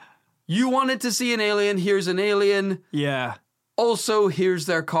said, you wanted to see an alien, here's an alien. Yeah. Also, here's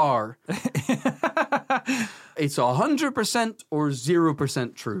their car. It's 100% or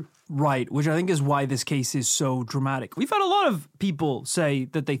 0% true. Right, which I think is why this case is so dramatic. We've had a lot of people say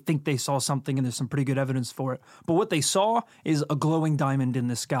that they think they saw something and there's some pretty good evidence for it. But what they saw is a glowing diamond in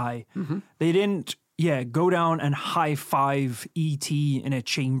the sky. Mm-hmm. They didn't, go down and high-five E.T. in a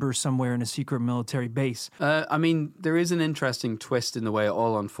chamber somewhere in a secret military base. There is an interesting twist in the way it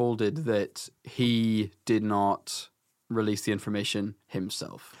all unfolded that he did not release the information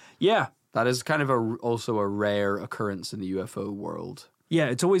himself. Yeah. That is kind of also a rare occurrence in the UFO world. Yeah,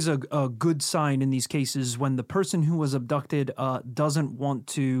 it's always a good sign in these cases when the person who was abducted doesn't want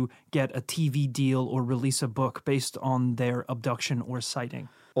to get a TV deal or release a book based on their abduction or sighting.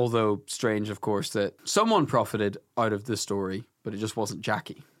 Although Strange, of course, that someone profited out of this story, but it just wasn't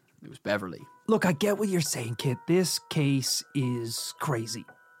Jackie. It was Beverly. Look, I get what you're saying, Kit. This case is crazy.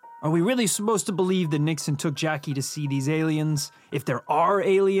 Are we really supposed to believe that Nixon took Jackie to see these aliens? If there are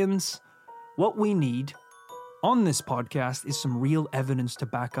aliens, what we need on this podcast is some real evidence to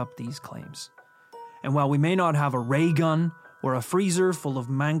back up these claims. And while we may not have a ray gun or a freezer full of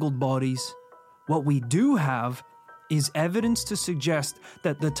mangled bodies, what we do have is evidence to suggest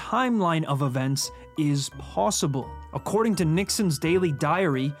that the timeline of events is possible. According to Nixon's daily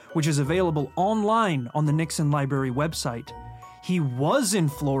diary, which is available online on the Nixon Library website, he was in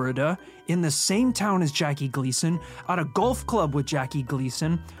Florida, in the same town as Jackie Gleason, at a golf club with Jackie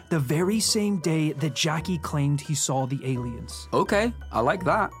Gleason, the very same day that Jackie claimed he saw the aliens. Okay, I like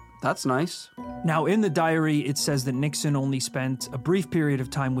that. That's nice. Now, in the diary, it says that Nixon only spent a brief period of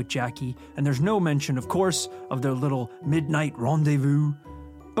time with Jackie, and there's no mention, of course, of their little midnight rendezvous.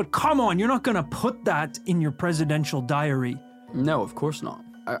 But come on, you're not going to put that in your presidential diary. No, of course not.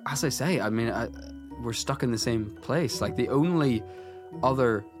 As I say, we're stuck in the same place. Like, the only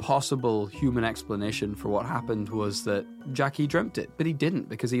other possible human explanation for what happened was that Jackie dreamt it, but he didn't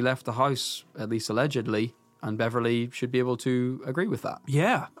because he left the house, at least allegedly, and Beverly should be able to agree with that.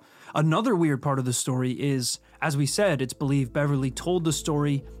 Yeah. Another weird part of the story is, as we said, it's believed Beverly told the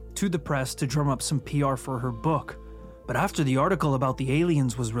story to the press to drum up some PR for her book. But after the article about the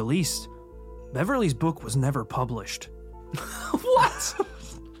aliens was released, Beverly's book was never published. What?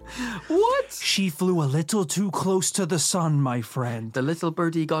 What? She flew a little too close to the sun, my friend. The little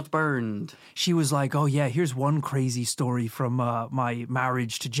birdie got burned. She was like, oh yeah, here's one crazy story from my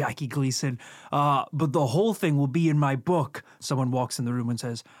marriage to Jackie Gleason. But the whole thing will be in my book. Someone walks in the room and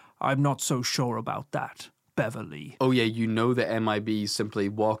says, I'm not so sure about that, Beverly. Oh yeah, you know the MIB simply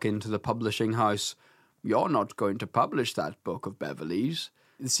walk into the publishing house. You're not going to publish that book of Beverly's.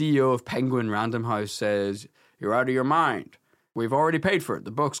 The CEO of Penguin Random House says, you're out of your mind. We've already paid for it.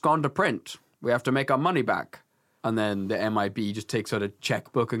 The book's gone to print. We have to make our money back. And then the MIB just takes out a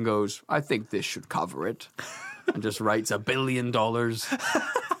checkbook and goes, I think this should cover it. And just writes $1 billion.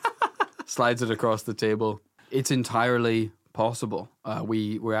 Slides it across the table. It's entirely possible.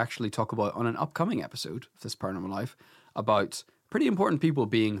 We actually talk about, on an upcoming episode of This Paranormal Life, about pretty important people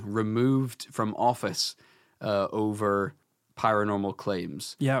being removed from office over paranormal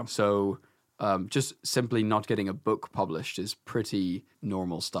claims. Yeah. So just simply not getting a book published is pretty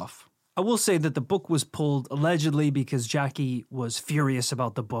normal stuff. I will say that the book was pulled allegedly because Jackie was furious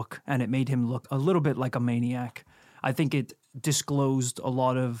about the book and it made him look a little bit like a maniac. I think it disclosed a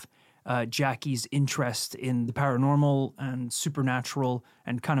lot of Jackie's interest in the paranormal and supernatural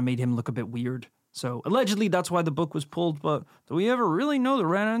and kind of made him look a bit weird. So allegedly that's why the book was pulled, but do we ever really know the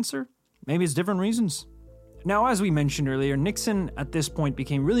right answer? Maybe it's different reasons. Now, as we mentioned earlier, Nixon at this point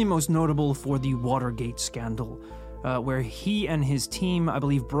became really most notable for the Watergate scandal, where he and his team, I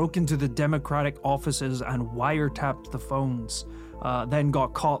believe, broke into the Democratic offices and wiretapped the phones, then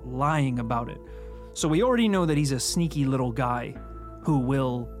got caught lying about it. So we already know that he's a sneaky little guy who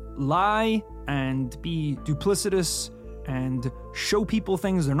will lie and be duplicitous and show people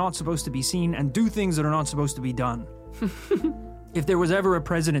things they're not supposed to be seen and do things that are not supposed to be done. If there was ever a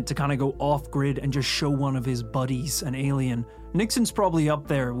president to kind of go off-grid and just show one of his buddies an alien, Nixon's probably up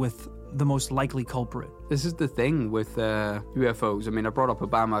there with the most likely culprit. This is the thing with UFOs. I mean, I brought up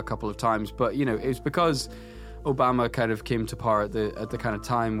Obama a couple of times, but, you know, it's because Obama kind of came to power at the kind of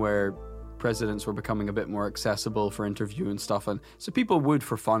time where presidents were becoming a bit more accessible for interview and stuff. And so people would,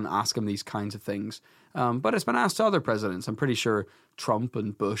 for fun, ask him these kinds of things. But it's been asked to other presidents. I'm pretty sure Trump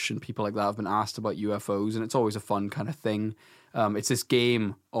and Bush and people like that have been asked about UFOs, and it's always a fun kind of thing. It's this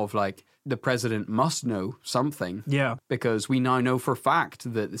game of like the president must know something. Yeah. Because we now know for a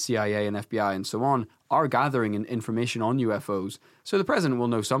fact that the CIA and FBI and so on are gathering information on UFOs. So the president will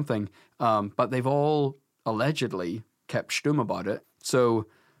know something. But they've all allegedly kept stum about it. So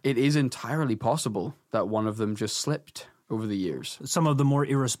it is entirely possible that one of them just slipped over the years. Some of the more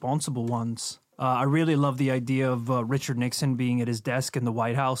irresponsible ones. I really love the idea of Richard Nixon being at his desk in the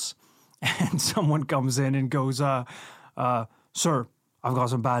White House, and someone comes in and goes, "Sir, I've got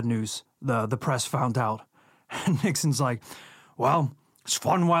some bad news. The press found out." And Nixon's like, "Well, it's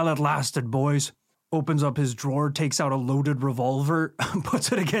fun while it lasted, boys." Opens up his drawer, takes out a loaded revolver,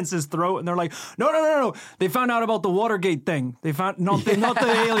 puts it against his throat, and they're like, No. They found out about the Watergate thing. They found not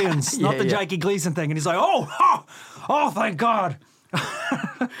the aliens, not the Jackie Gleason thing. And he's like, oh, thank God.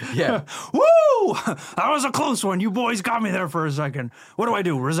 Yeah. Woo! That was a close one. You boys got me there for a second. What do I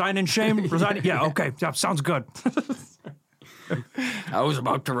do? Resign in shame? Resign? Yeah, okay. Yeah, sounds good. I was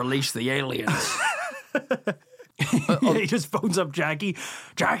about to release the aliens. He just phones up Jackie.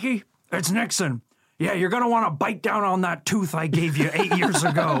 Jackie, it's Nixon. Yeah, you're going to want to bite down on that tooth I gave you 8 years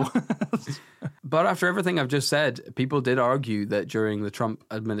ago. But after everything I've just said, people did argue that during the Trump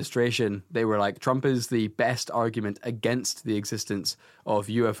administration, they were like, Trump is the best argument against the existence of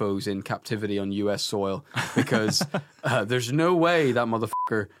UFOs in captivity on US soil, because there's no way that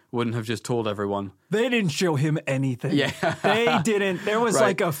motherfucker wouldn't have just told everyone. They didn't show him anything. Yeah. They didn't. There was Right.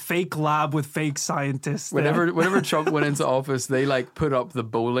 like a fake lab with fake scientists. Whenever Trump went into office, they like put up the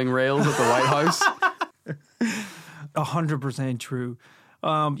bowling rails at the White House. 100% true.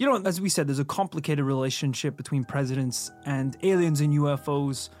 As we said, there's a complicated relationship between presidents and aliens and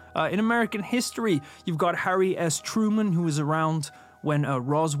UFOs. In American history, you've got Harry S. Truman, who was around when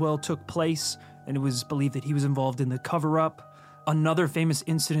Roswell took place, and it was believed that he was involved in the cover-up. Another famous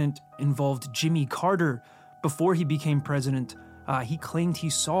incident involved Jimmy Carter. Before he became president, he claimed he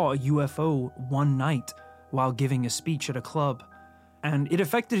saw a UFO one night while giving a speech at a club. And it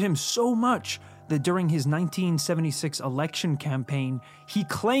affected him so much that during his 1976 election campaign, he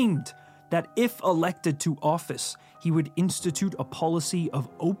claimed that if elected to office, he would institute a policy of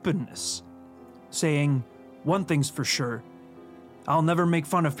openness, saying, "One thing's for sure, I'll never make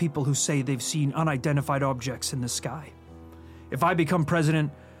fun of people who say they've seen unidentified objects in the sky. If I become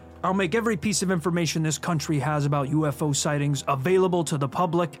president, I'll make every piece of information this country has about UFO sightings available to the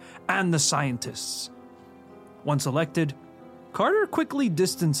public and the scientists." Once elected, Carter quickly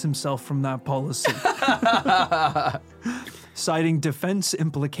distanced himself from that policy, citing defense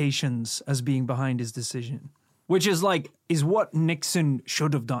implications as being behind his decision, which is what Nixon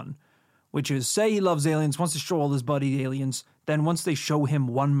should have done, which is say he loves aliens, wants to show all his buddy aliens, then once they show him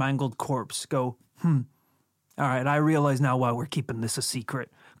one mangled corpse, go, all right, I realize now why we're keeping this a secret,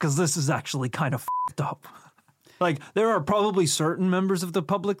 because this is actually kind of fucked up. Like, there are probably certain members of the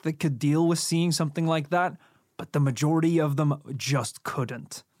public that could deal with seeing something like that, but the majority of them just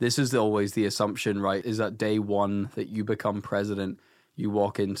couldn't. This is always the assumption, right? Is that day one that you become president, you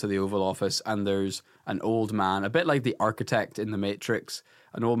walk into the Oval Office and there's an old man, a bit like the architect in The Matrix,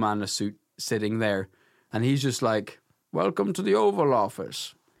 an old man in a suit sitting there. And he's just like, "Welcome to the Oval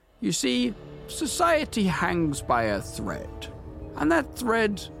Office. You see, society hangs by a thread. And that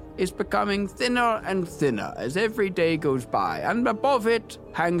thread is becoming thinner and thinner as every day goes by, and above it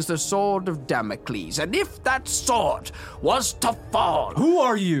hangs the sword of Damocles. And if that sword was to fall..." Who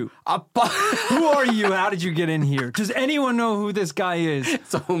are you? Who are you? How did you get in here? Does anyone know who this guy is?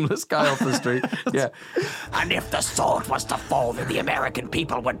 It's a homeless guy off the street. Yeah. "And if the sword was to fall, then the American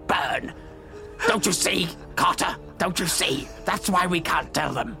people would burn. Don't you see, Carter? Don't you see? That's why we can't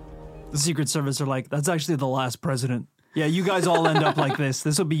tell them." The Secret Service are like, that's actually the last president. Yeah, you guys all end up like this.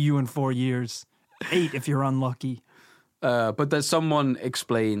 This will be you in 4 years. 8 if you're unlucky. But that someone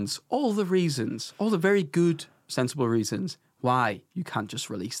explains all the reasons, all the very good, sensible reasons why you can't just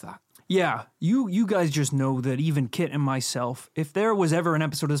release that. Yeah, you guys just know that even Kit and myself, if there was ever an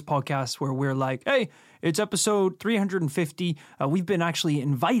episode of this podcast where we're like, hey, it's episode 350, we've been actually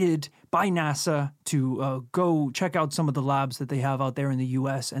invited by NASA to go check out some of the labs that they have out there in the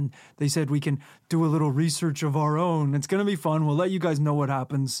U.S., and they said we can do a little research of our own. It's going to be fun. We'll let you guys know what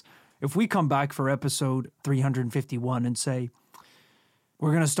happens. If we come back for episode 351 and say,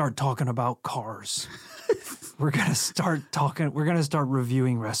 we're going to start talking about cars. We're going to start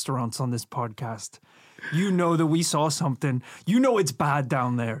reviewing restaurants on this podcast. You know that we saw something. You know it's bad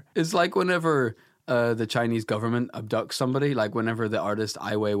down there. It's like whenever the Chinese government abducts somebody, like whenever the artist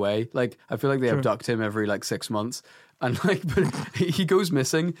Ai Weiwei, like I feel like they abduct him every 6 months, and but he goes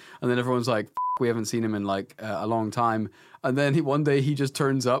missing, and then everyone's like, we haven't seen him in a long time, and then one day he just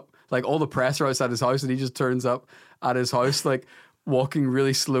turns up, like all the press are outside his house, and he just turns up, at his house, like walking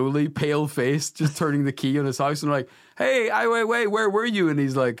really slowly, pale faced, just turning the key on his house, and like, hey, wait, where were you? And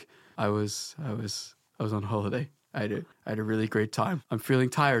he's like, I was on holiday. I had a really great time. I'm feeling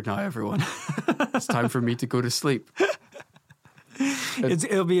tired now, everyone. It's time for me to go to sleep.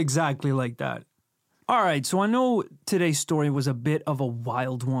 It'll be exactly like that. All right, so I know today's story was a bit of a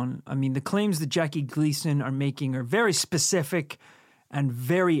wild one. I mean, the claims that Jackie Gleason are making are very specific and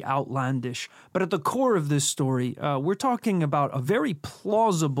very outlandish. But at the core of this story, we're talking about a very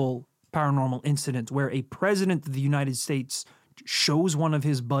plausible paranormal incident where a president of the United States shows one of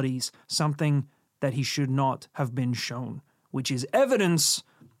his buddies something that he should not have been shown, which is evidence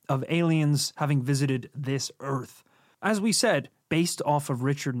of aliens having visited this Earth. As we said, based off of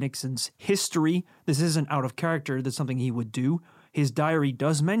Richard Nixon's history, this isn't out of character, that's something he would do. His diary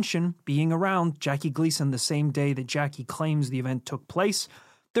does mention being around Jackie Gleason the same day that Jackie claims the event took place.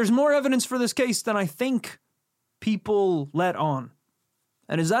 There's more evidence for this case than I think people let on.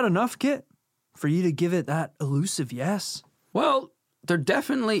 And is that enough, Kit, for you to give it that elusive yes? Well, there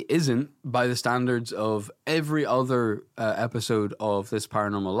definitely isn't by the standards of every other episode of This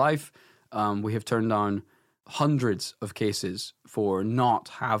Paranormal Life. We have turned down hundreds of cases for not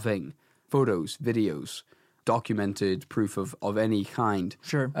having photos, videos, documented proof of any kind.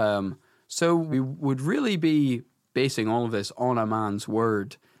 Sure. So we would really be basing all of this on a man's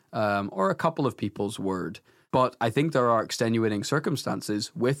word, or a couple of people's word. But I think there are extenuating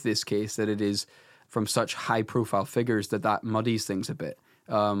circumstances with this case that it is from such high-profile figures that muddies things a bit.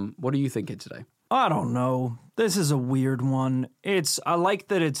 What are you thinking today? I don't know. This is a weird one. I like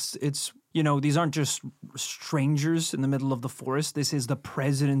that it's you know, these aren't just strangers in the middle of the forest. This is the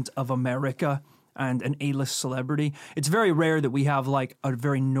president of America and an A-list celebrity. It's very rare that we have like a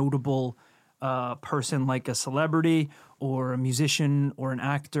very notable person like a celebrity or a musician or an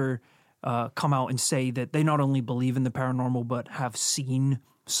actor come out and say that they not only believe in the paranormal but have seen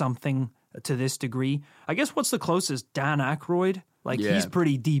something to this degree. I guess what's the closest? Dan Aykroyd? Like, he's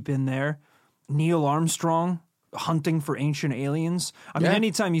pretty deep in there. Neil Armstrong, hunting for ancient aliens. I mean,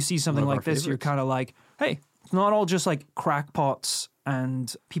 anytime you see something like this, you're kind of like, hey, it's not all just like crackpots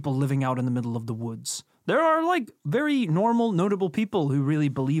and people living out in the middle of the woods. There are like very normal, notable people who really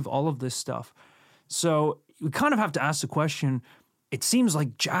believe all of this stuff. So we kind of have to ask the question, it seems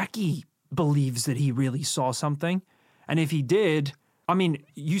like Jackie believes that he really saw something. And if he did, I mean,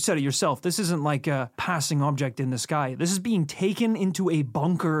 you said it yourself, this isn't like a passing object in the sky. This is being taken into a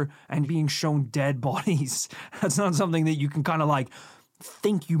bunker and being shown dead bodies. That's not something that you can kind of like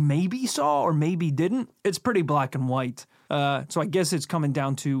think you maybe saw or maybe didn't. It's pretty black and white. So I guess it's coming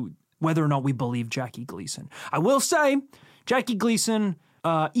down to whether or not we believe Jackie Gleason. I will say, Jackie Gleason,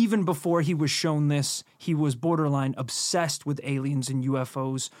 even before he was shown this, he was borderline obsessed with aliens and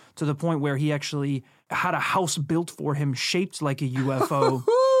UFOs to the point where he actually had a house built for him shaped like a UFO.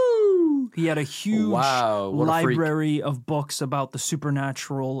 He had a huge library of books about the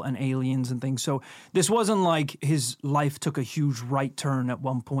supernatural and aliens and things. So this wasn't like his life took a huge right turn at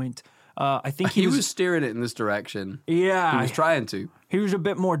one point. I think he was steering it in this direction. Yeah. He was trying to. He was a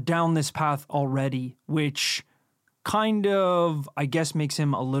bit more down this path already, which kind of, I guess, makes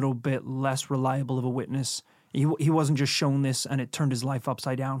him a little bit less reliable of a witness. He wasn't just shown this and it turned his life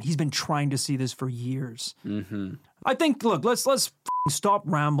upside down. He's been trying to see this for years. Mm-hmm. I think, look, let's stop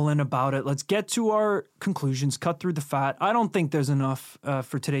rambling about it. Let's get to our conclusions, cut through the fat. I don't think there's enough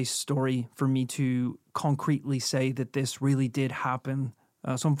for today's story for me to concretely say that this really did happen.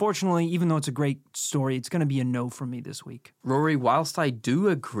 So unfortunately, even though it's a great story, it's going to be a no from me this week. Rory, whilst I do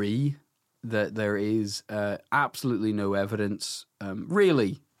agree that there is absolutely no evidence,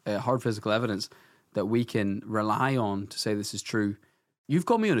 really hard physical evidence, that we can rely on to say this is true, you've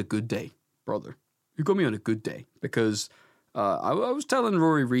got me on a good day, brother. You've got me on a good day. Because I was telling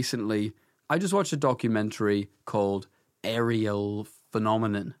Rory recently, I just watched a documentary called Ariel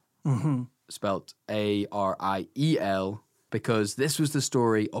Phenomenon, spelt A-R-I-E-L, because this was the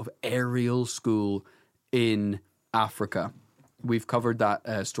story of Ariel School in Africa. We've covered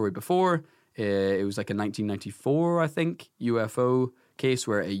that story before. It was like a 1994, I think, UFO case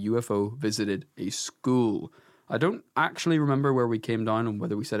where a UFO visited a school. I don't actually remember where we came down and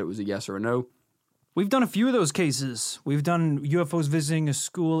whether we said it was a yes or a no. We've done a few of those cases. We've done UFOs visiting a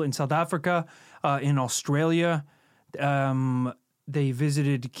school in South Africa, in Australia. They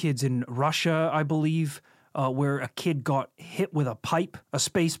visited kids in Russia, I believe, where a kid got hit with a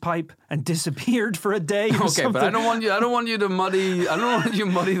space pipe, and disappeared for a day. Or something. But I don't want you to muddy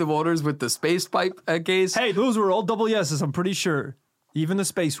the waters with the space pipe case. Hey, those were all double yeses, I'm pretty sure. Even the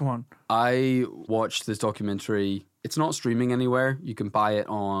space one. I watched this documentary. It's not streaming anywhere. You can buy it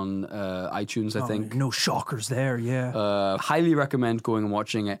on iTunes, I think. No shockers there, yeah. Highly recommend going and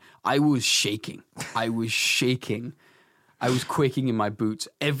watching it. I was shaking. I was quaking in my boots.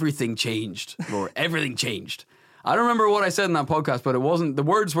 Everything changed, Rory. Everything changed. I don't remember what I said in that podcast, but the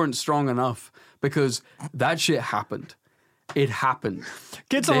words weren't strong enough because that shit happened. It happened.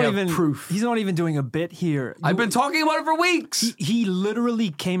 Kid's They not have even proof. He's not even doing a bit here. I've been talking about it for weeks. He literally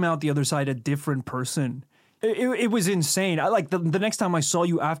came out the other side a different person. It was insane. I like the next time I saw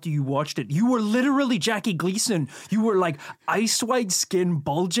you after you watched it, you were literally Jackie Gleason. You were like ice white skin,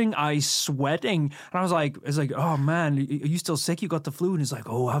 bulging eyes, sweating. And I was like, oh man, are you still sick? You got the flu? And he's like,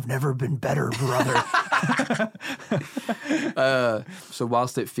 oh, I've never been better, brother. So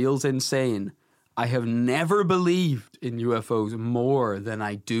whilst it feels insane, I have never believed in UFOs more than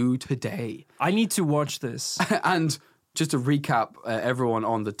I do today. I need to watch this. And just to recap everyone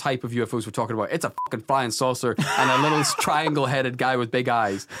on the type of UFOs we're talking about, it's a fucking flying saucer and a little triangle-headed guy with big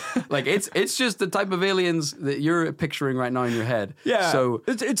eyes. Like it's just the type of aliens that you're picturing right now in your head. Yeah. So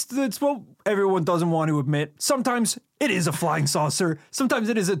it's what everyone doesn't want to admit. Sometimes it is a flying saucer. Sometimes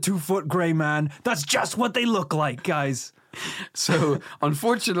it is a 2-foot gray man. That's just what they look like, guys. So,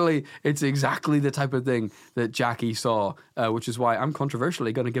 unfortunately, it's exactly the type of thing that Jackie saw, which is why I'm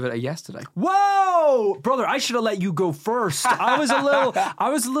controversially going to give it a yes today. Whoa, brother! I should have let you go first. I was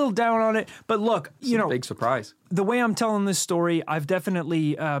a little down on it, but look, Big surprise. the way I'm telling this story, I've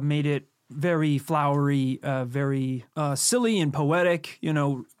definitely made it very flowery, very silly and poetic,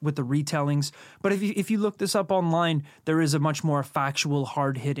 with the retellings. But if you look this up online, there is a much more factual,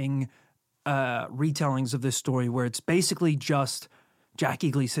 hard-hitting retellings of this story where it's basically just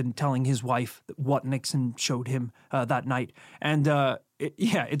Jackie Gleason telling his wife what Nixon showed him that night. And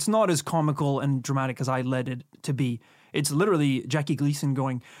it's not as comical and dramatic as I led it to be. It's literally Jackie Gleason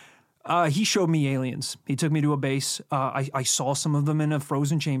going, he showed me aliens. He took me to a base. I saw some of them in a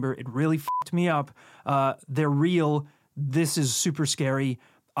frozen chamber. It really fucked me up. They're real. This is super scary.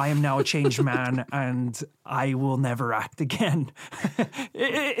 I am now a changed man, and I will never act again.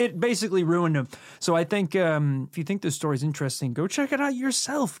 It basically ruined him. So I think if you think this story is interesting, go check it out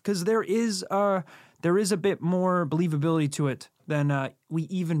yourself, because there is a bit more believability to it than we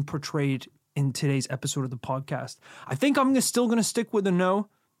even portrayed in today's episode of the podcast. I think I'm still going to stick with a no,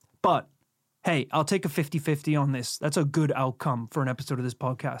 but hey, I'll take a 50-50 on this. That's a good outcome for an episode of this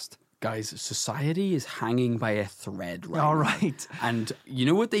podcast. Guys, society is hanging by a thread right All now. right. And you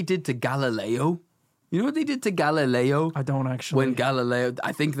know what they did to Galileo? I don't actually. When Galileo,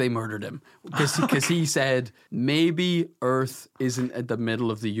 I think they murdered him because he said maybe Earth isn't at the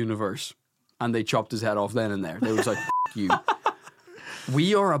middle of the universe, and they chopped his head off then and there. They was like, "F*** you."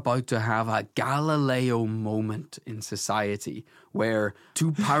 We are about to have a Galileo moment in society where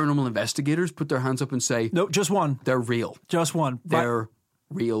 2 paranormal investigators put their hands up and say, No, just one. they're real. Just one. They're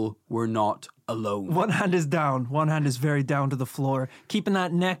real. We're not alone." One hand is down. One hand is very down to the floor, keeping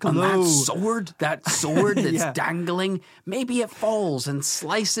that neck And low. that sword that's Yeah. dangling, maybe it falls and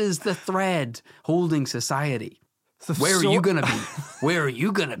slices the thread holding society. Where are you sword- going to be? Where are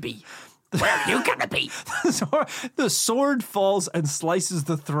you going to be? Where are you gonna be? The sword falls and slices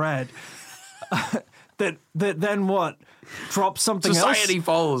the thread. that then what? Drops something Society else?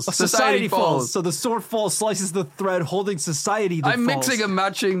 falls. Society falls. So the sword falls, slices the thread holding society that I'm falls. mixing and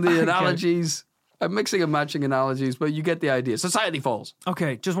matching the Okay. analogies. I'm mixing and matching analogies, but you get the idea. Society falls.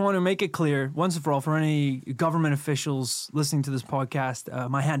 Okay, just want to make it clear once and for all for any government officials listening to this podcast.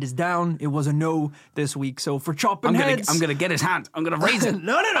 My hand is down. It was a no this week. So for chopping heads, I'm gonna get his hand. I'm gonna raise it.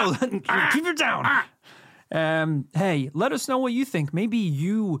 No. Keep it down. Hey, let us know what you think. Maybe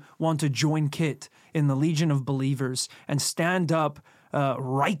you want to join Kit in the Legion of Believers and stand up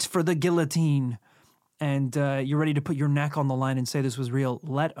right for the guillotine. And you're ready to put your neck on the line and say this was real.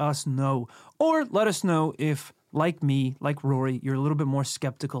 Let us know. Or let us know if, like me, like Rory, you're a little bit more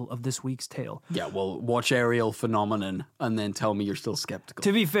skeptical of this week's tale. Yeah, well, watch Aerial Phenomenon and then tell me you're still skeptical.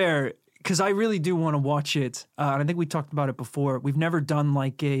 To be fair, because I really do want to watch it, and I think we talked about it before, we've never done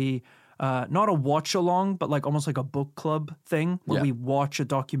like a, not a watch along, but like almost like a book club thing where Yeah. we watch a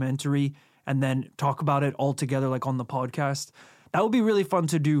documentary and then talk about it all together like on the podcast. That would be really fun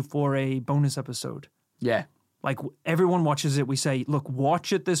to do for a bonus episode. Yeah. Like everyone watches it, we say, look,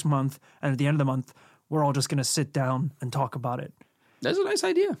 watch it this month, and at the end of the month, we're all just going to sit down and talk about it. That's a nice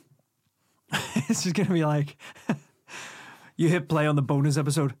idea. It's just going to be like, you hit play on the bonus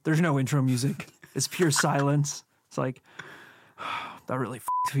episode, there's no intro music. It's pure silence. It's like, that really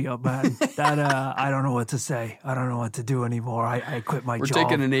f***ed me up, man. That, I don't know what to say. I don't know what to do anymore. I quit my We're job.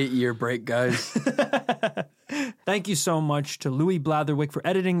 taking an 8-year break, guys. That Thank you so much to Louis Blatherwick for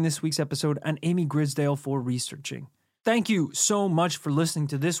editing this week's episode and Amy Grisdale for researching. Thank you so much for listening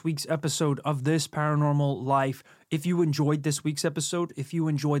to this week's episode of This Paranormal Life. If you enjoyed this week's episode, if you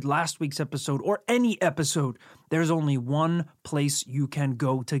enjoyed last week's episode, or any episode, there's only one place you can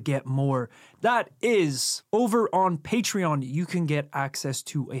go to get more. That is over on Patreon. You can get access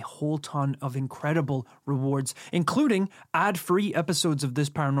to a whole ton of incredible rewards, including ad-free episodes of This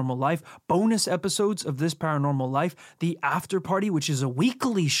Paranormal Life, bonus episodes of This Paranormal Life, the After Party, which is a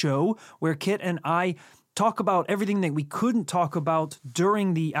weekly show where Kit and I talk about everything that we couldn't talk about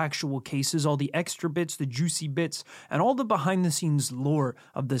during the actual cases, all the extra bits, the juicy bits, and all the behind-the-scenes lore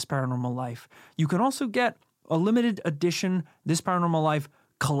of This Paranormal Life. You can also get a limited edition This Paranormal Life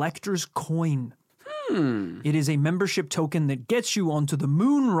collector's coin. It is a membership token that gets you onto the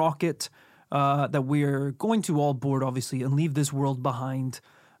moon rocket that we're going to all board, obviously, and leave this world behind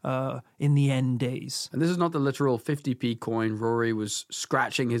in the end days. And this is not the literal 50p coin Rory was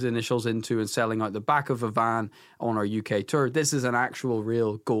scratching his initials into and selling out the back of a van on our UK tour. This is an actual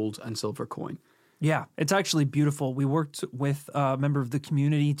real gold and silver coin. Yeah, it's actually beautiful. We worked with a member of the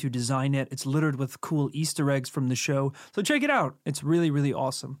community to design it. It's littered with cool Easter eggs from the show. So check it out. It's really, really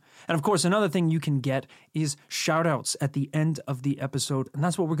awesome. And of course, another thing you can get is shout outs at the end of the episode. And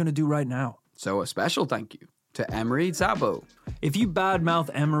that's what we're going to do right now. So a special thank you to Emery Zabo. If you badmouth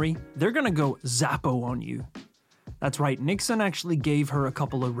Emery, they're going to go Zappo on you. That's right, Nixon actually gave her a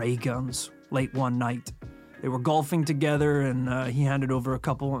couple of ray guns late one night. They were golfing together and he handed over a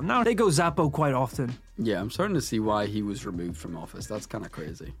couple. Now they go Zappo quite often. Yeah, I'm starting to see why he was removed from office. That's kind of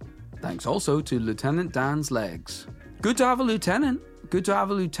crazy. Thanks also to Lieutenant Dan's legs. Good to have a lieutenant. Good to have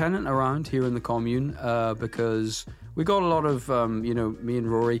a lieutenant around here in the commune because we got a lot of, me and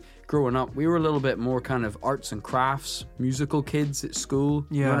Rory growing up, we were a little bit more kind of arts and crafts, musical kids at school.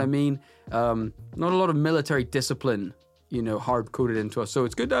 You know what I mean? Not a lot of military discipline, hard-coded into us. So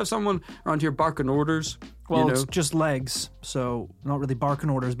it's good to have someone around here barking orders. Well, it's just legs, so not really barking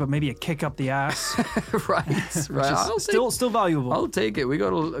orders, but maybe a kick up the ass. right. Still valuable. I'll take it. We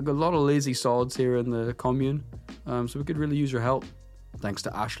got a lot of lazy sods here in the commune, so we could really use your help. Thanks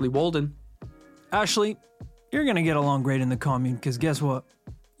to Ashley Walden. Ashley, you're going to get along great in the commune, because guess what?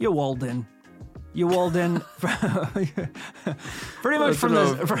 You walled in. You walled in pretty much from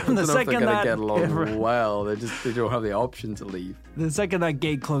the second that get along well. They don't have the option to leave. The second that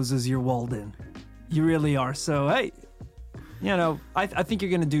gate closes, you're walled in. You really are. So hey, I think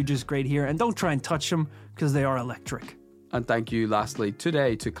you're gonna do just great here, and don't try and touch them because they are electric. And thank you, lastly,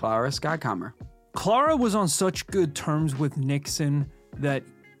 today to Clara Skaghammer. Clara was on such good terms with Nixon that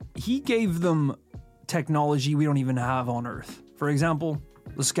he gave them technology we don't even have on Earth. For example,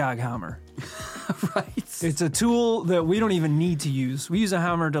 the Skaghammer. Right. It's a tool that we don't even need to use. We use a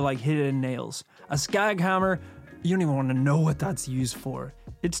hammer to hit it in nails. A Skaghammer, you don't even want to know what that's used for.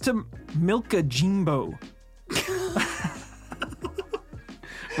 It's to milk a Jimbo.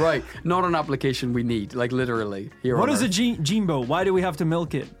 Right, not an application we need, literally. What is a Jimbo? Why do we have to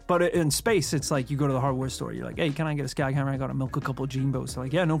milk it? But in space, it's you go to the hardware store, you're like, hey, can I get a Skaghammer? I gotta milk a couple of Jimbos. So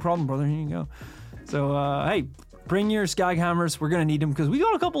yeah, no problem, brother, here you go. So, hey, bring your Skaghammers. We're going to need them because we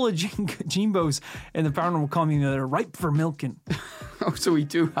got a couple of Jimbos in the paranormal commune that are ripe for milking. Oh, so we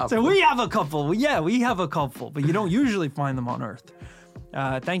do have them. We have a couple. Yeah, we have a couple, but you don't usually find them on Earth.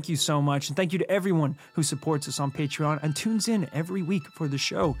 Thank you so much. And thank you to everyone who supports us on Patreon and tunes in every week for the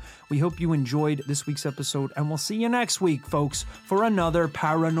show. We hope you enjoyed this week's episode, and we'll see you next week, folks, for another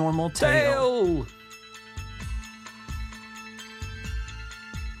paranormal tale.